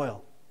cruse of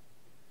oil.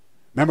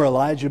 Remember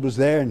Elijah was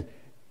there and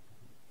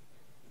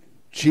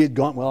she had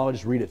gone, well, I'll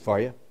just read it for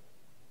you.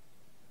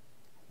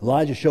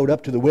 Elijah showed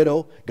up to the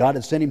widow. God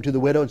had sent him to the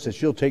widow and said,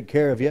 she'll take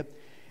care of you.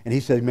 And he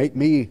said, make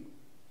me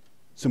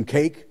some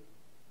cake.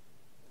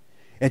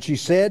 And she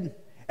said,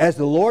 as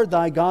the Lord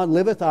thy God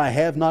liveth, I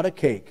have not a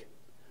cake,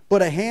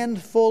 but a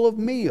handful of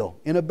meal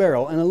in a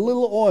barrel, and a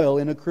little oil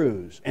in a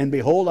cruse. And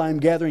behold, I am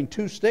gathering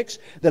 2 sticks,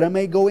 that I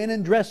may go in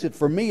and dress it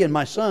for me and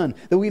my son,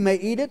 that we may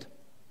eat it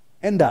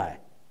and die.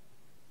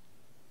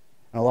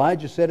 And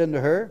Elijah said unto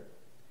her,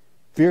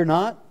 fear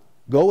not,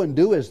 go and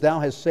do as thou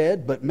hast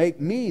said, but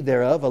make me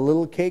thereof a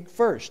little cake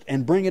first,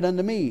 and bring it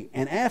unto me,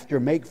 and after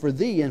make for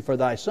thee and for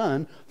thy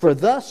son. For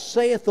thus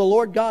saith the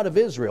Lord God of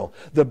Israel,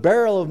 the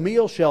barrel of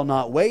meal shall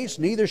not waste,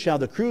 neither shall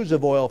the cruse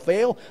of oil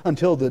fail,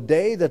 until the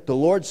day that the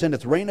Lord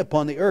sendeth rain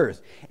upon the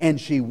earth. And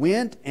she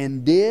went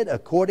and did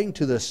according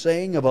to the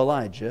saying of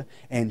Elijah,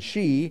 and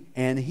she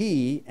and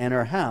he and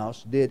her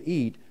house did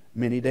eat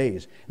many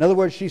days. In other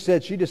words, she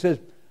just says,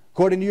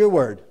 according to your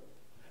word.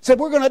 Said,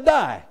 we're going to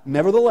die.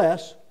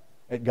 Nevertheless,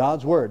 at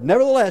God's word.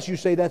 Nevertheless, you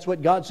say that's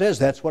what God says,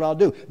 that's what I'll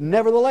do.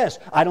 Nevertheless,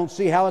 I don't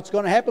see how it's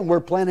going to happen. We're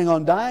planning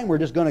on dying. We're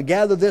just going to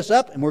gather this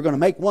up and we're going to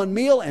make one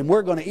meal and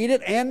we're going to eat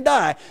it and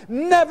die.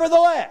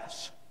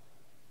 Nevertheless,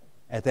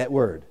 at that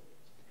word.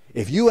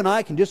 If you and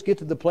I can just get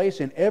to the place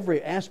in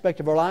every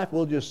aspect of our life,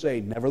 we'll just say,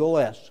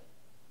 nevertheless,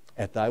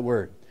 at thy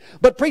word.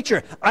 But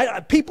preacher,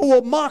 people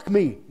will mock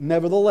me.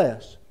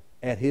 Nevertheless,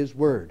 at His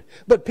word.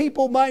 But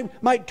people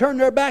might turn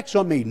their backs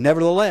on me.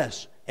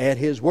 Nevertheless, at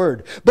His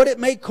word. But it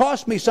may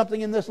cost me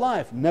something in this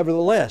life.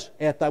 Nevertheless,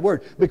 at thy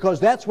word. Because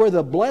that's where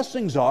the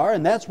blessings are,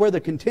 and that's where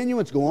the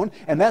continuance going,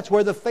 and that's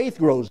where the faith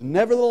grows.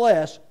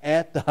 Nevertheless,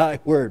 at thy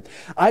word.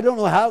 I don't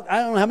know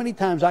how many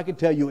times I could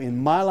tell you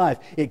in my life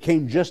it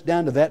came just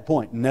down to that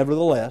point.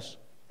 Nevertheless,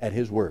 at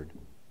His word.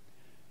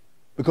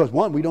 Because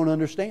one, we don't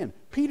understand.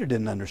 Peter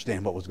didn't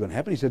understand what was going to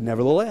happen. He said,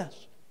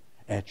 nevertheless,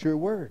 at your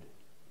word.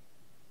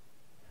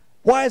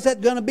 Why is that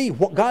going to be?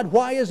 God,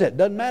 why is that?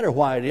 Doesn't matter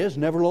why it is.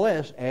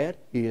 Nevertheless, at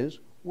His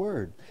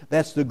word.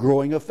 That's the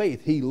growing of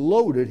faith. He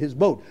loaded his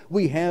boat.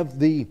 We have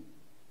the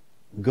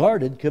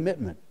guarded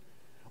commitment.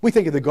 We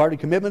think of the guarded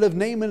commitment of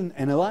Naaman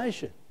and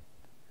Elisha.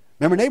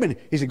 Remember Naaman?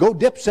 He said, go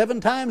dip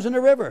 7 times in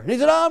the river. And he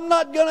said, I'm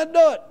not going to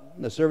do it.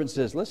 And the servant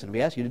says, listen, if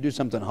we ask you to do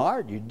something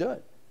hard, you do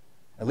it.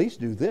 At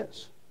least do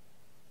this.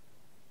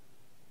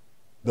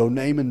 Though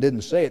Naaman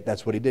didn't say it,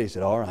 that's what he did. He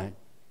said, all right.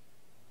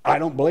 I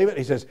don't believe it.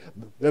 He says,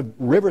 the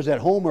rivers at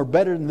home are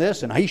better than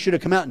this, and he should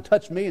have come out and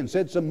touched me and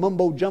said some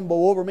mumbo-jumbo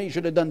over me. He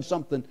should have done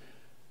something.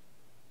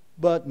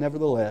 But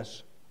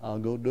nevertheless, I'll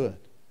go do it.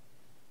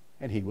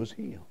 and he was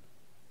healed.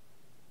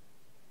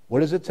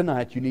 What is it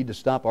tonight? You need to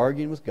stop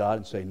arguing with God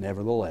and say,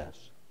 nevertheless,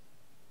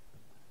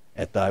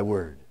 at thy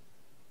word.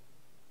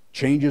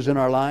 Changes in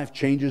our life,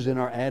 changes in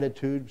our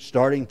attitude,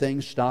 starting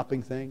things,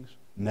 stopping things.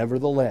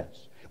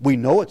 Nevertheless. We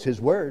know it's his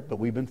word, but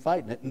we've been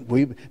fighting it.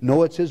 We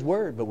know it's his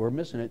word, but we're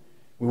missing it.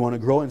 We want to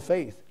grow in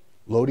faith.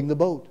 Loading the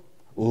boat.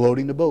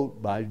 Loading the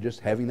boat by just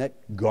having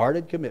that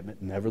guarded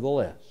commitment.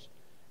 Nevertheless,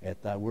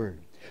 at thy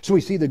word. So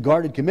we see the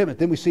guarded commitment.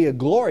 Then we see a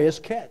glorious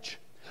catch.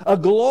 A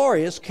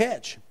glorious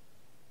catch.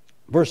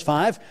 Verse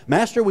 5,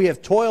 Master, we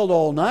have toiled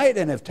all night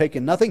and have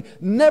taken nothing.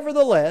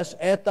 Nevertheless,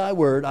 at thy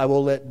word, I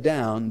will let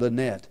down the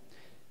net.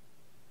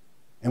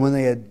 And when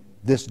they had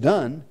this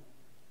done,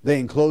 they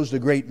enclosed a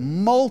great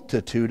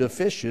multitude of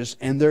fishes,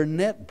 and their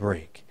net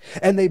brake.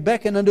 And they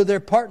beckoned unto their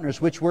partners,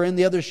 which were in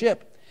the other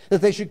ship,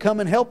 that they should come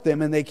and help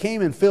them. And they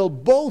came and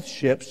filled both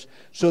ships,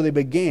 so they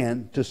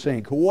began to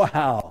sink.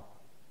 Wow!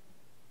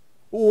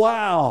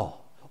 Wow!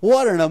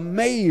 What an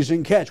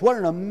amazing catch. What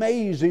an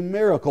amazing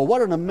miracle.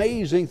 What an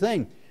amazing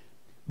thing.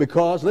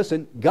 Because,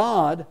 listen,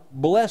 God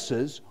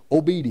blesses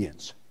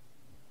obedience.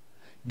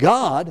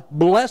 God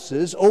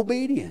blesses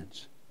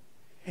obedience.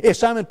 If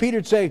Simon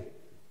Peter'd say,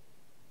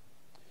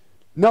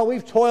 no,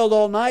 we've toiled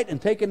all night and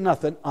taken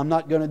nothing, I'm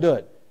not going to do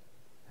it.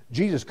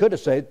 Jesus could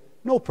have said,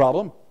 no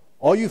problem.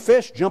 All you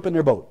fish, jump in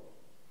their boat.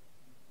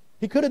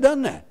 He could have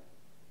done that.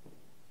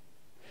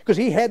 Because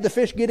he had the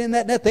fish get in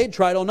that net. They'd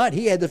tried all night.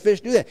 He had the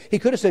fish do that. He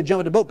could have said, jump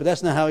in the boat, but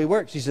that's not how he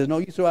works. He says, no,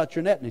 you throw out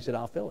your net. And he said,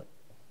 I'll fill it.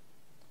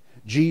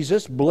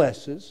 Jesus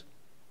blesses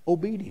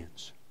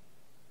obedience.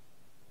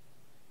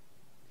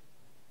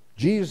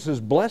 Jesus'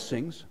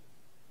 blessings,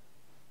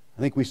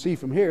 I think we see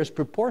from here, is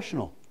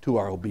proportional to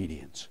our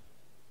obedience.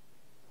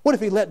 What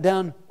if he let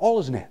down all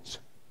his nets?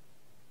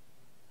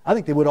 I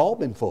think they would have all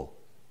been full.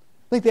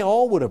 I think they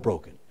all would have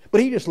broken.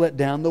 But he just let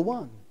down the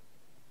one.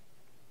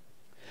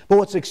 But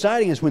what's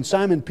exciting is when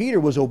Simon Peter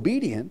was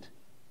obedient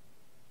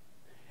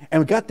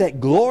and got that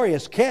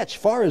glorious catch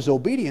far as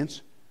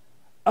obedience,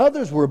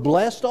 others were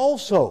blessed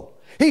also.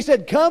 He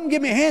said, come,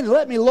 give me a hand,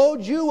 let me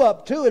load you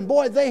up too. And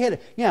boy, they had,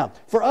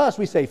 for us,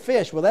 we say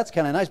fish. Well, that's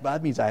kind of nice, but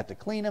that means I have to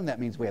clean them. That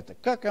means we have to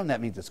cook them.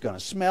 That means it's going to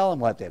smell. And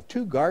we'll have to have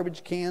 2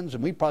 garbage cans,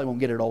 and we probably won't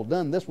get it all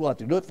done. We'll have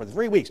to do it for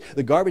 3 weeks.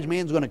 The garbage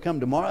man's going to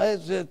come tomorrow.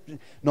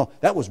 No,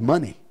 that was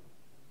money.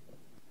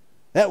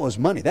 That was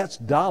money. That's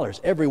dollars.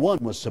 Every one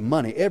was some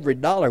money. Every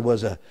dollar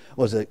was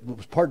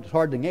part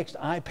of the next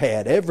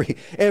iPad.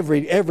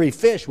 Every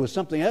fish was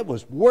something that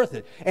was worth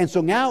it. And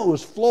so now it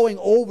was flowing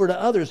over to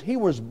others. He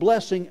was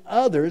blessing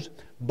others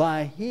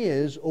by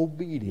his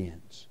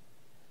obedience.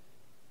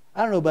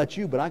 I don't know about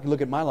you, but I can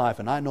look at my life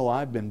and I know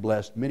I've been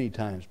blessed many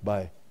times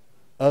by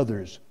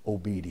others'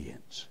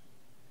 obedience.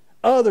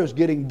 Others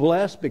getting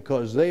blessed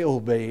because they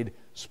obeyed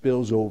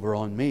spills over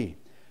on me.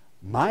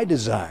 My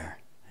desire,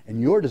 and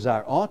your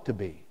desire ought to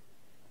be,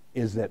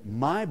 is that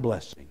my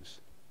blessings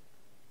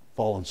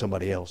fall on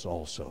somebody else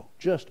also.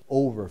 Just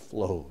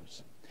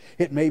overflows.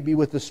 It may be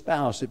with the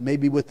spouse. It may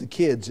be with the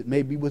kids. It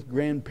may be with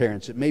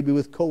grandparents. It may be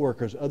with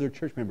coworkers, other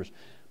church members.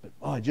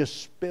 But it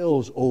just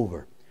spills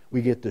over.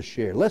 We get to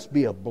share. Let's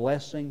be a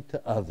blessing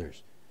to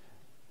others.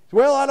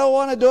 Well, I don't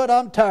want to do it.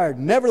 I'm tired.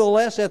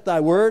 Nevertheless, at thy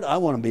word, I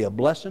want to be a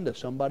blessing to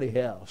somebody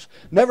else.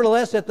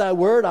 Nevertheless, at thy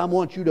word, I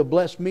want you to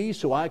bless me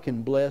so I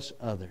can bless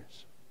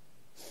others.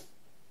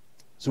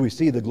 So we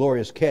see the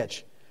glorious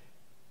catch.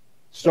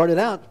 Started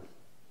out,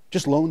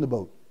 just loan the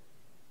boat.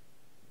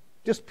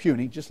 Just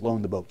puny, just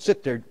loan the boat.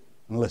 Sit there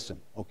and listen.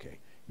 Okay.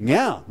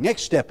 Now,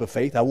 next step of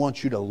faith, I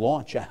want you to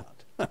launch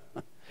out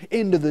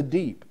into the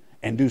deep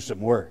and do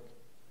some work.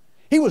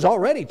 He was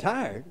already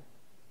tired.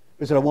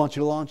 He said, I want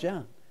you to launch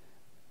out.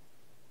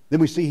 Then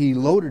we see he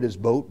loaded his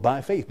boat by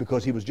faith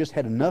because he just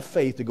had enough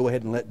faith to go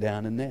ahead and let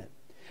down a net.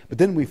 But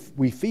then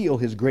we feel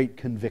his great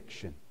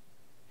conviction.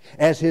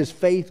 As his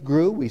faith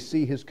grew, we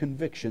see his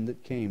conviction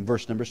that came.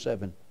 Verse number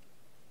 7.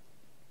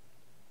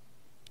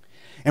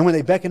 And when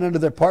they beckoned unto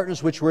their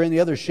partners which were in the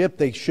other ship,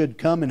 they should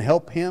come and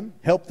help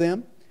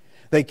them.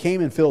 They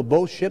came and filled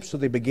both ships, so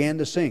they began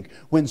to sink.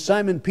 When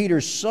Simon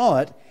Peter saw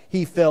it,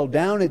 he fell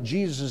down at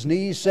Jesus'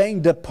 knees,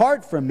 saying,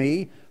 Depart from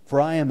me,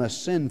 for I am a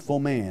sinful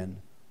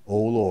man, O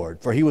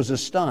Lord. For he was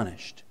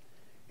astonished,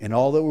 and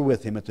all that were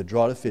with him at the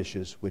draught of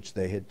fishes which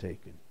they had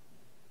taken.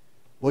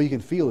 Well, you can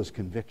feel his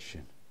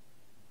conviction.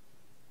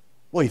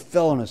 Well, he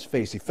fell on his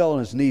face. He fell on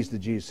his knees to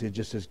Jesus. He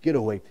just says, get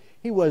away.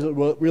 He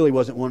really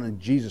wasn't wanting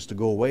Jesus to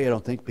go away, I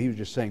don't think. But he was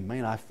just saying,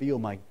 man, I feel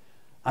like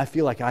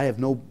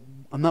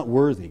I'm not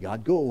worthy,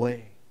 God. Go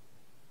away.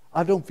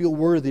 I don't feel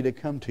worthy to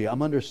come to you.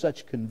 I'm under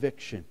such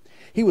conviction.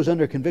 He was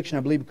under conviction,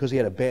 I believe, because he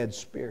had a bad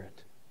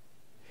spirit.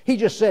 He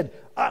just said,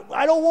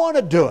 I don't want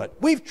to do it.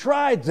 We've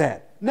tried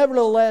that.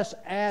 Nevertheless,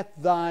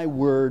 at thy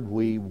word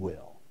we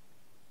will.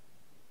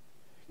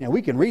 Now,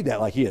 we can read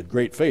that like he had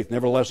great faith.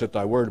 Nevertheless, at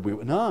thy word we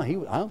will. No,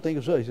 I don't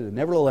think so. He said,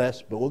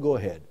 nevertheless, but we'll go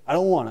ahead. I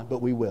don't want it,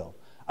 but we will.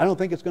 I don't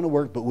think it's going to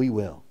work, but we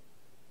will.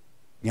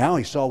 Now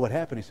he saw what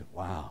happened. He said,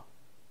 wow,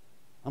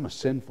 I'm a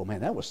sinful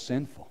man. That was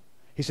sinful.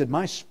 He said,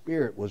 my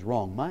spirit was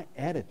wrong. My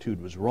attitude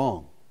was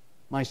wrong.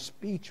 My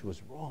speech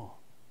was wrong.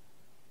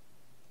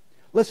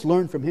 Let's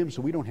learn from him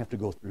so we don't have to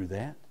go through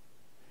that.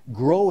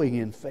 Growing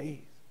in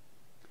faith.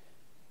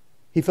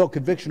 He felt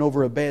conviction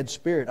over a bad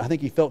spirit. I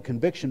think he felt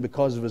conviction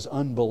because of his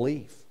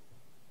unbelief.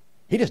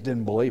 He just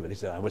didn't believe it. He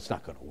said, oh, it's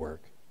not going to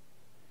work.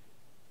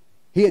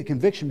 He had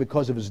conviction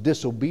because of his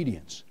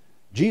disobedience.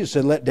 Jesus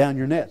said, let down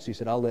your nets. He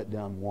said, I'll let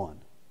down one.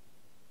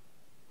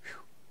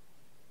 Whew.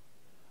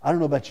 I don't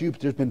know about you, but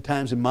there's been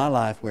times in my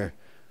life where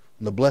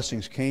the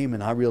blessings came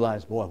and I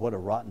realized, boy, what a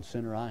rotten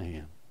sinner I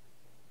am.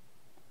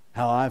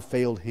 How I've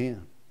failed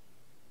him.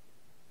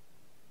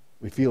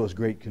 We feel his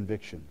great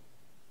conviction.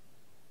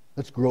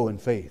 Let's grow in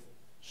faith.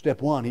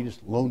 Step one, he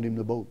just loaned him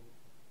the boat.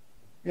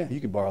 Yeah,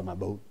 you can borrow my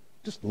boat.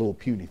 Just a little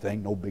puny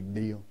thing, no big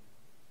deal.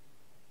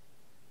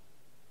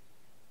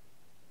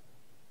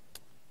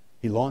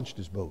 He launched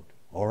his boat.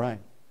 All right.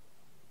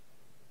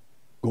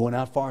 Going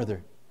out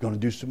farther. Going to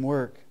do some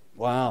work.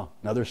 Wow,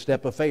 another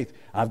step of faith.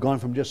 I've gone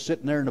from just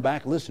sitting there in the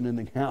back listening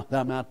to now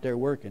I'm out there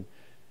working.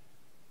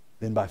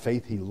 Then by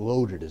faith he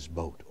loaded his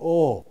boat.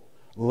 Oh,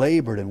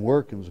 labored and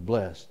worked and was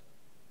blessed.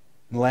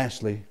 And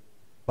lastly,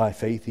 by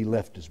faith he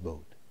left his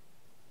boat.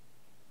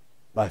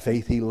 By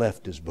faith he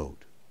left his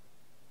boat.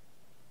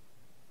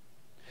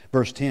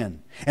 Verse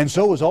 10. And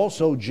so was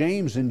also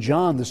James and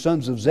John, the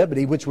sons of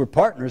Zebedee, which were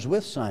partners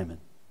with Simon.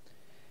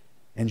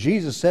 And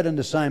Jesus said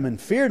unto Simon,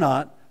 fear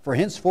not, for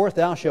henceforth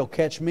thou shalt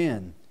catch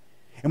men.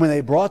 And when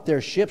they brought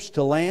their ships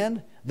to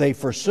land, they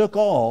forsook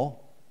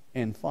all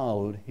and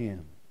followed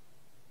him.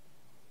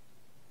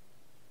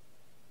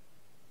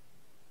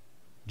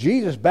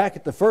 Jesus back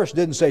at the first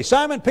didn't say,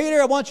 Simon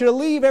Peter, I want you to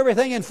leave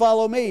everything and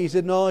follow me. He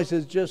said, no, he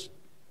says, just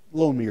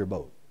loan me your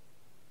boat.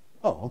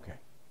 Oh, okay.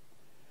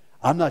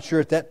 I'm not sure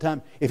at that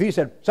time. If he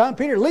said, Simon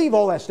Peter, leave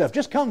all that stuff.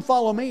 Just come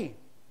follow me.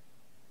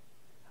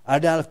 I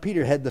doubt if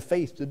Peter had the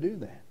faith to do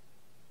that.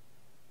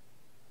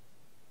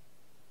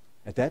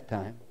 At that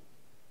time,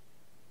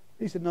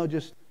 he said, no,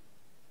 just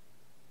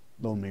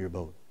loan me your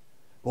boat.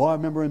 Well, I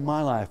remember in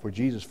my life where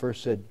Jesus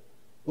first said,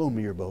 loan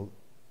me your boat.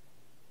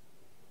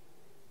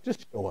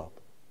 Just show up.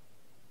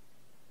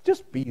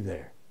 Just be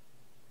there.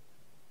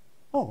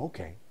 Oh,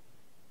 okay.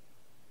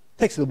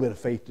 Takes a little bit of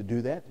faith to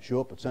do that, to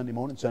show up at Sunday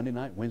morning, Sunday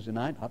night, Wednesday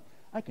night.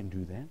 I can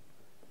do that.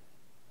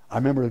 I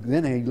remember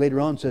then he later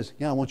on says,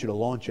 yeah, I want you to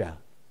launch out.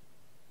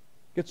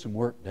 Get some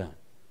work done.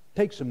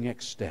 Take some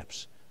next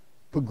steps.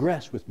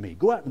 Progress with me.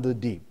 Go out into the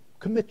deep.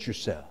 Commit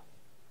yourself.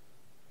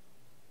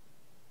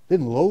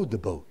 Then load the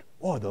boat.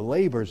 Oh, the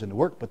labors and the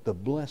work, but the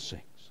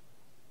blessings.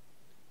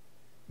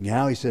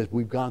 Now he says,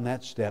 we've gone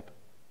that step.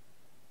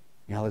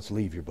 Now let's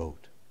leave your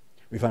boat.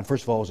 We find,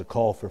 first of all, it was a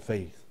call for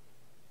faith.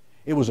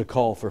 It was a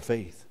call for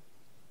faith.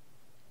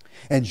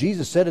 And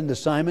Jesus said unto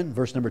Simon,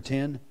 verse number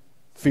 10,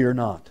 fear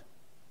not.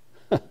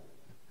 He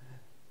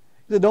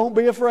said, don't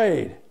be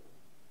afraid.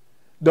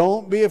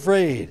 Don't be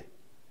afraid.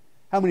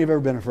 How many have ever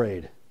been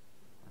afraid?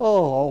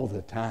 Oh, all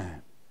the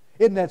time.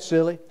 Isn't that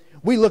silly?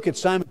 We look at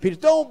Simon Peter.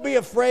 Don't be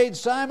afraid,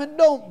 Simon.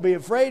 Don't be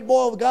afraid.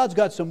 Boy, God's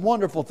got some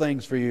wonderful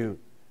things for you.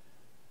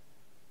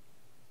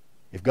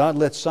 If God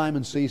lets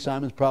Simon see,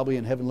 Simon's probably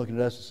in heaven looking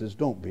at us and says,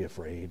 don't be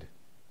afraid.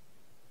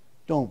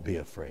 Don't be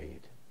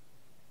afraid.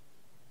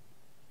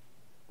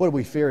 What are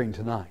we fearing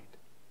tonight?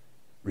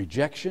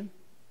 Rejection?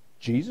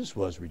 Jesus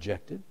was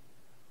rejected.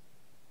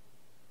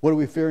 What are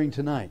we fearing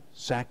tonight?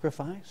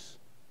 Sacrifice?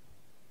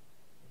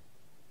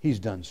 He's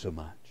done so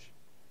much.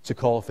 It's a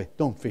call of faith.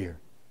 Don't fear.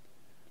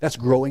 That's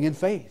growing in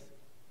faith.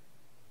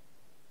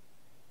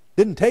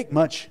 Didn't take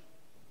much.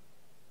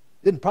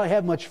 Didn't probably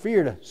have much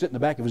fear to sit in the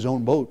back of his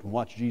own boat and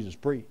watch Jesus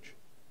preach.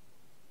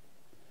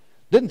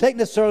 Didn't take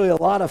necessarily a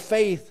lot of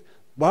faith.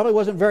 Probably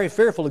wasn't very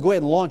fearful to go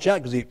ahead and launch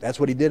out because that's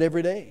what he did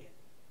every day.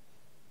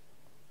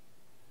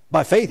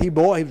 By faith, he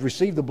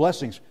received the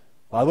blessings.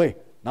 By the way,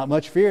 not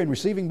much fear in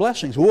receiving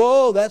blessings.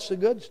 Whoa, that's the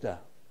good stuff.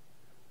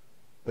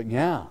 But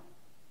now,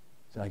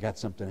 he said, I got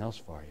something else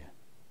for you.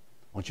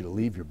 I want you to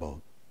leave your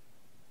boat.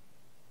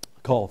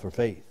 A call for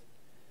faith.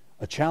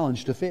 A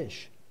challenge to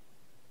fish.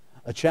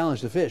 A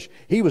challenge to fish.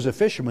 He was a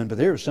fisherman, but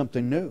there was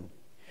something new.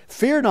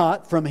 Fear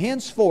not, from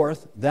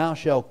henceforth thou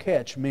shalt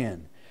catch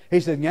men. He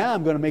said, now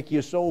I'm going to make you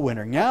a soul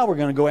winner. Now we're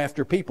going to go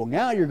after people.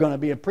 Now you're going to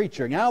be a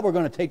preacher. Now we're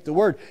going to take the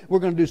word. We're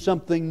going to do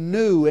something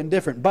new and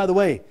different. By the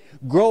way,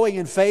 growing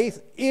in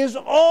faith is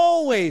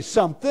always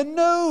something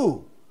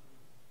new.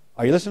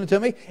 Are you listening to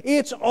me?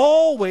 It's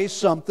always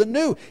something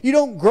new. You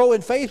don't grow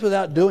in faith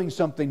without doing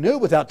something new,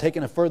 without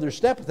taking a further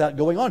step, without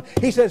going on.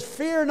 He says,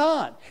 fear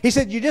not. He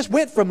said, you just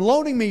went from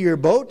loaning me your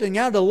boat and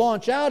now to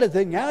launch out and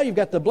then now you've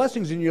got the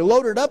blessings and you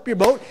loaded up your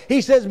boat.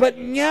 He says, but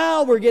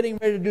now we're getting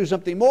ready to do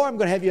something more. I'm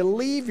going to have you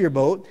leave your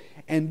boat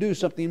and do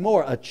something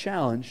more. A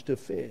challenge to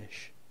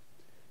fish.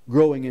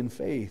 Growing in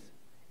faith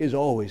is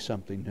always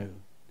something new.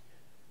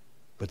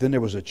 But then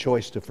there was a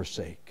choice to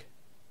forsake.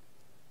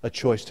 A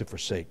choice to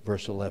forsake.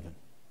 Verse 11.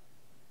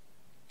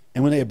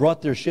 And when they had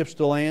brought their ships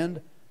to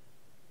land,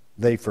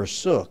 they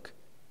forsook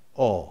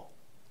all.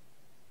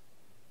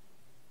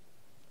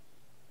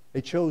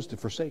 They chose to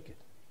forsake it.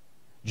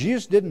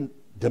 Jesus didn't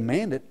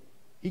demand it.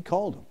 He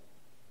called them.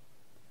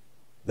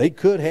 They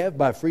could have,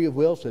 by free of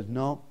will, said,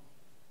 no,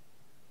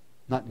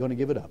 not going to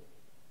give it up.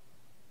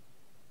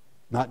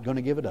 Not going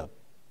to give it up.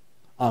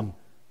 I'm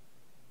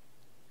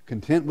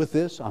content with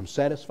this. I'm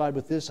satisfied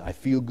with this. I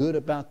feel good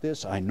about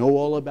this. I know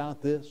all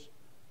about this.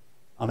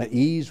 I'm at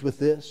ease with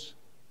this.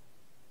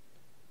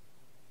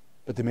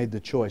 But they made the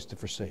choice to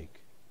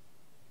forsake.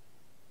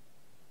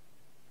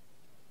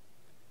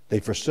 They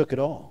forsook it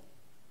all.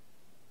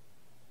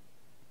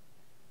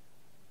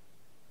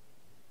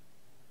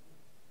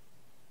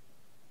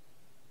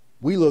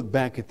 We look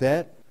back at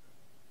that,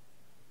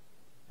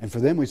 and for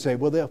them we say,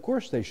 well, of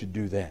course they should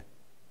do that,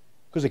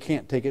 because they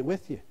can't take it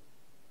with you.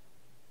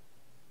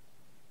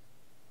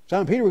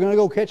 Simon Peter, we're going to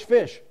go catch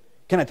fish.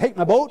 Can I take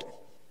my boat?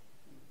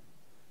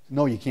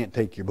 No, you can't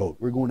take your boat.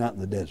 We're going out in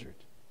the desert.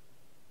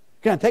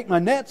 Can I take my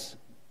nets?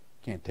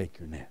 Can't take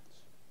your nets.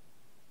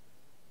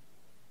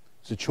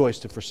 It's a choice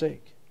to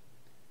forsake.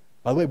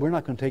 By the way, we're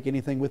not going to take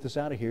anything with us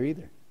out of here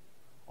either.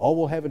 All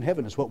we'll have in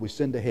heaven is what we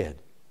send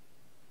ahead.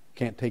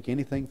 Can't take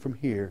anything from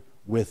here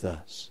with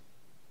us.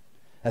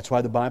 That's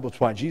why that's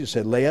why Jesus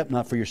said, lay up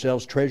not for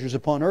yourselves treasures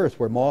upon earth,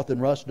 where moth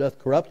and rust doth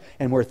corrupt,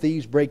 and where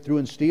thieves break through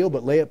and steal,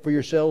 but lay up for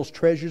yourselves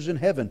treasures in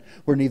heaven,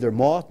 where neither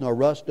moth nor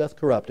rust doth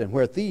corrupt, and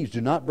where thieves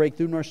do not break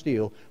through nor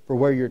steal, for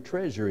where your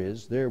treasure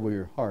is, there will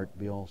your heart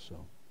be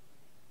also.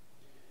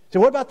 So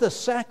what about the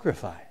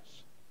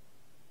sacrifice?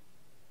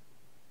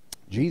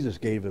 Jesus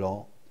gave it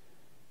all.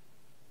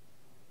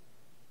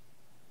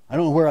 I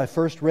don't know where I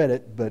first read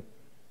it, but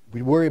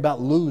we worry about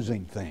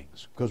losing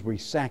things because we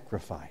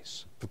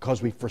sacrifice,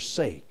 because we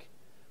forsake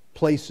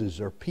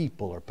places or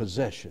people or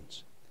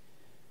possessions.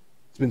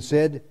 It's been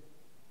said,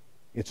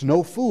 it's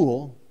no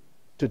fool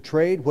to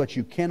trade what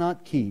you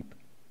cannot keep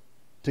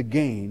to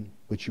gain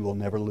what you will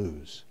never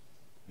lose.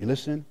 You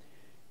listen?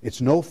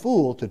 It's no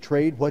fool to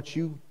trade what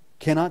you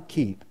cannot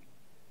keep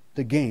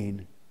to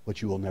gain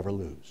what you will never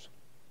lose.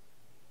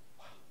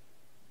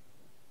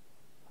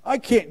 I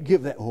can't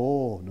give that.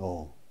 Oh,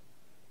 no.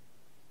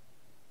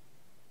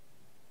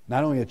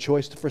 Not only a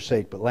choice to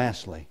forsake, but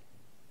lastly,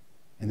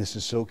 and this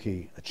is so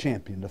key, a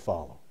champion to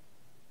follow.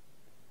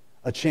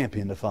 A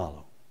champion to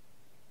follow.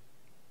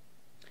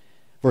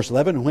 Verse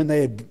 11, and when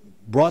they had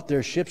brought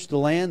their ships to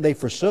land, they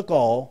forsook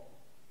all.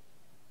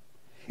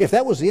 If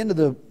that was the end of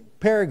the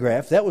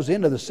paragraph, that was the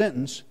end of the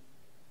sentence,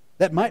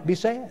 that might be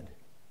sad.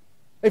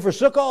 They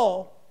forsook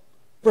all.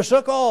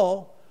 Forsook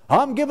all.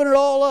 I'm giving it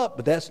all up.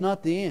 But that's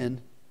not the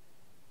end.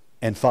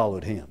 And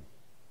followed Him.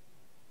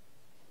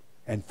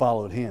 And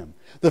followed Him.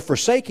 The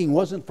forsaking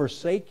wasn't for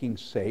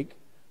forsaking's sake.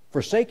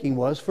 Forsaking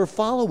was for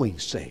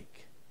following's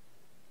sake.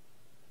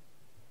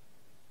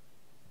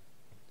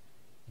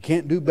 You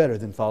can't do better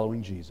than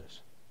following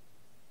Jesus.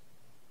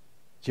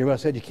 See what I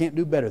said? You can't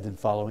do better than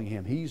following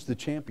Him. He's the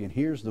champion.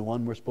 Here's the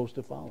one we're supposed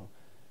to follow.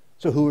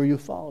 So who are you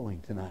following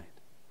tonight?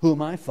 Who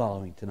am I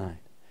following tonight?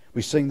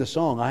 We sing the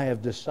song, I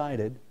have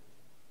decided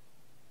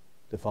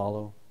to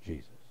follow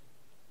Jesus.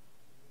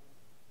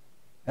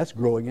 That's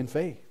growing in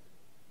faith.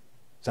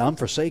 So I'm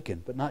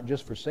forsaken, but not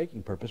just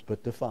forsaking purpose,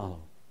 but to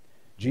follow.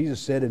 Jesus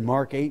said in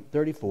Mark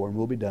 8:34, and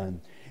we'll be done,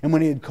 and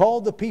when He had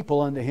called the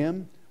people unto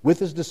Him, with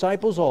His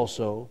disciples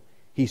also,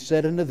 He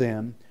said unto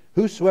them,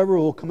 whosoever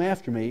will come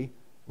after me,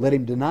 let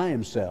him deny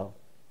himself,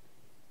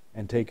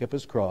 and take up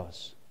his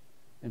cross,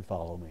 and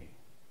follow me.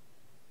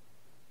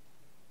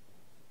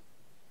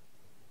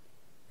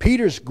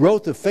 Peter's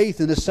growth of faith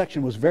in this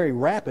section was very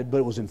rapid, but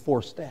it was in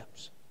 4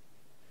 steps.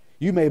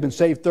 You may have been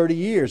saved 30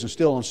 years and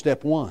still on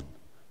step 1.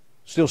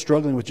 Still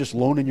struggling with just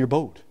loaning your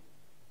boat.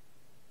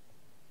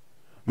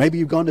 Maybe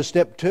you've gone to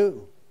step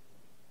 2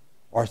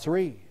 or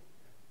 3.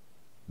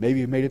 Maybe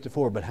you've made it to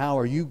 4. But how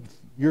are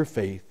your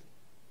faith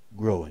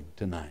growing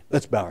tonight?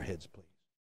 Let's bow our heads.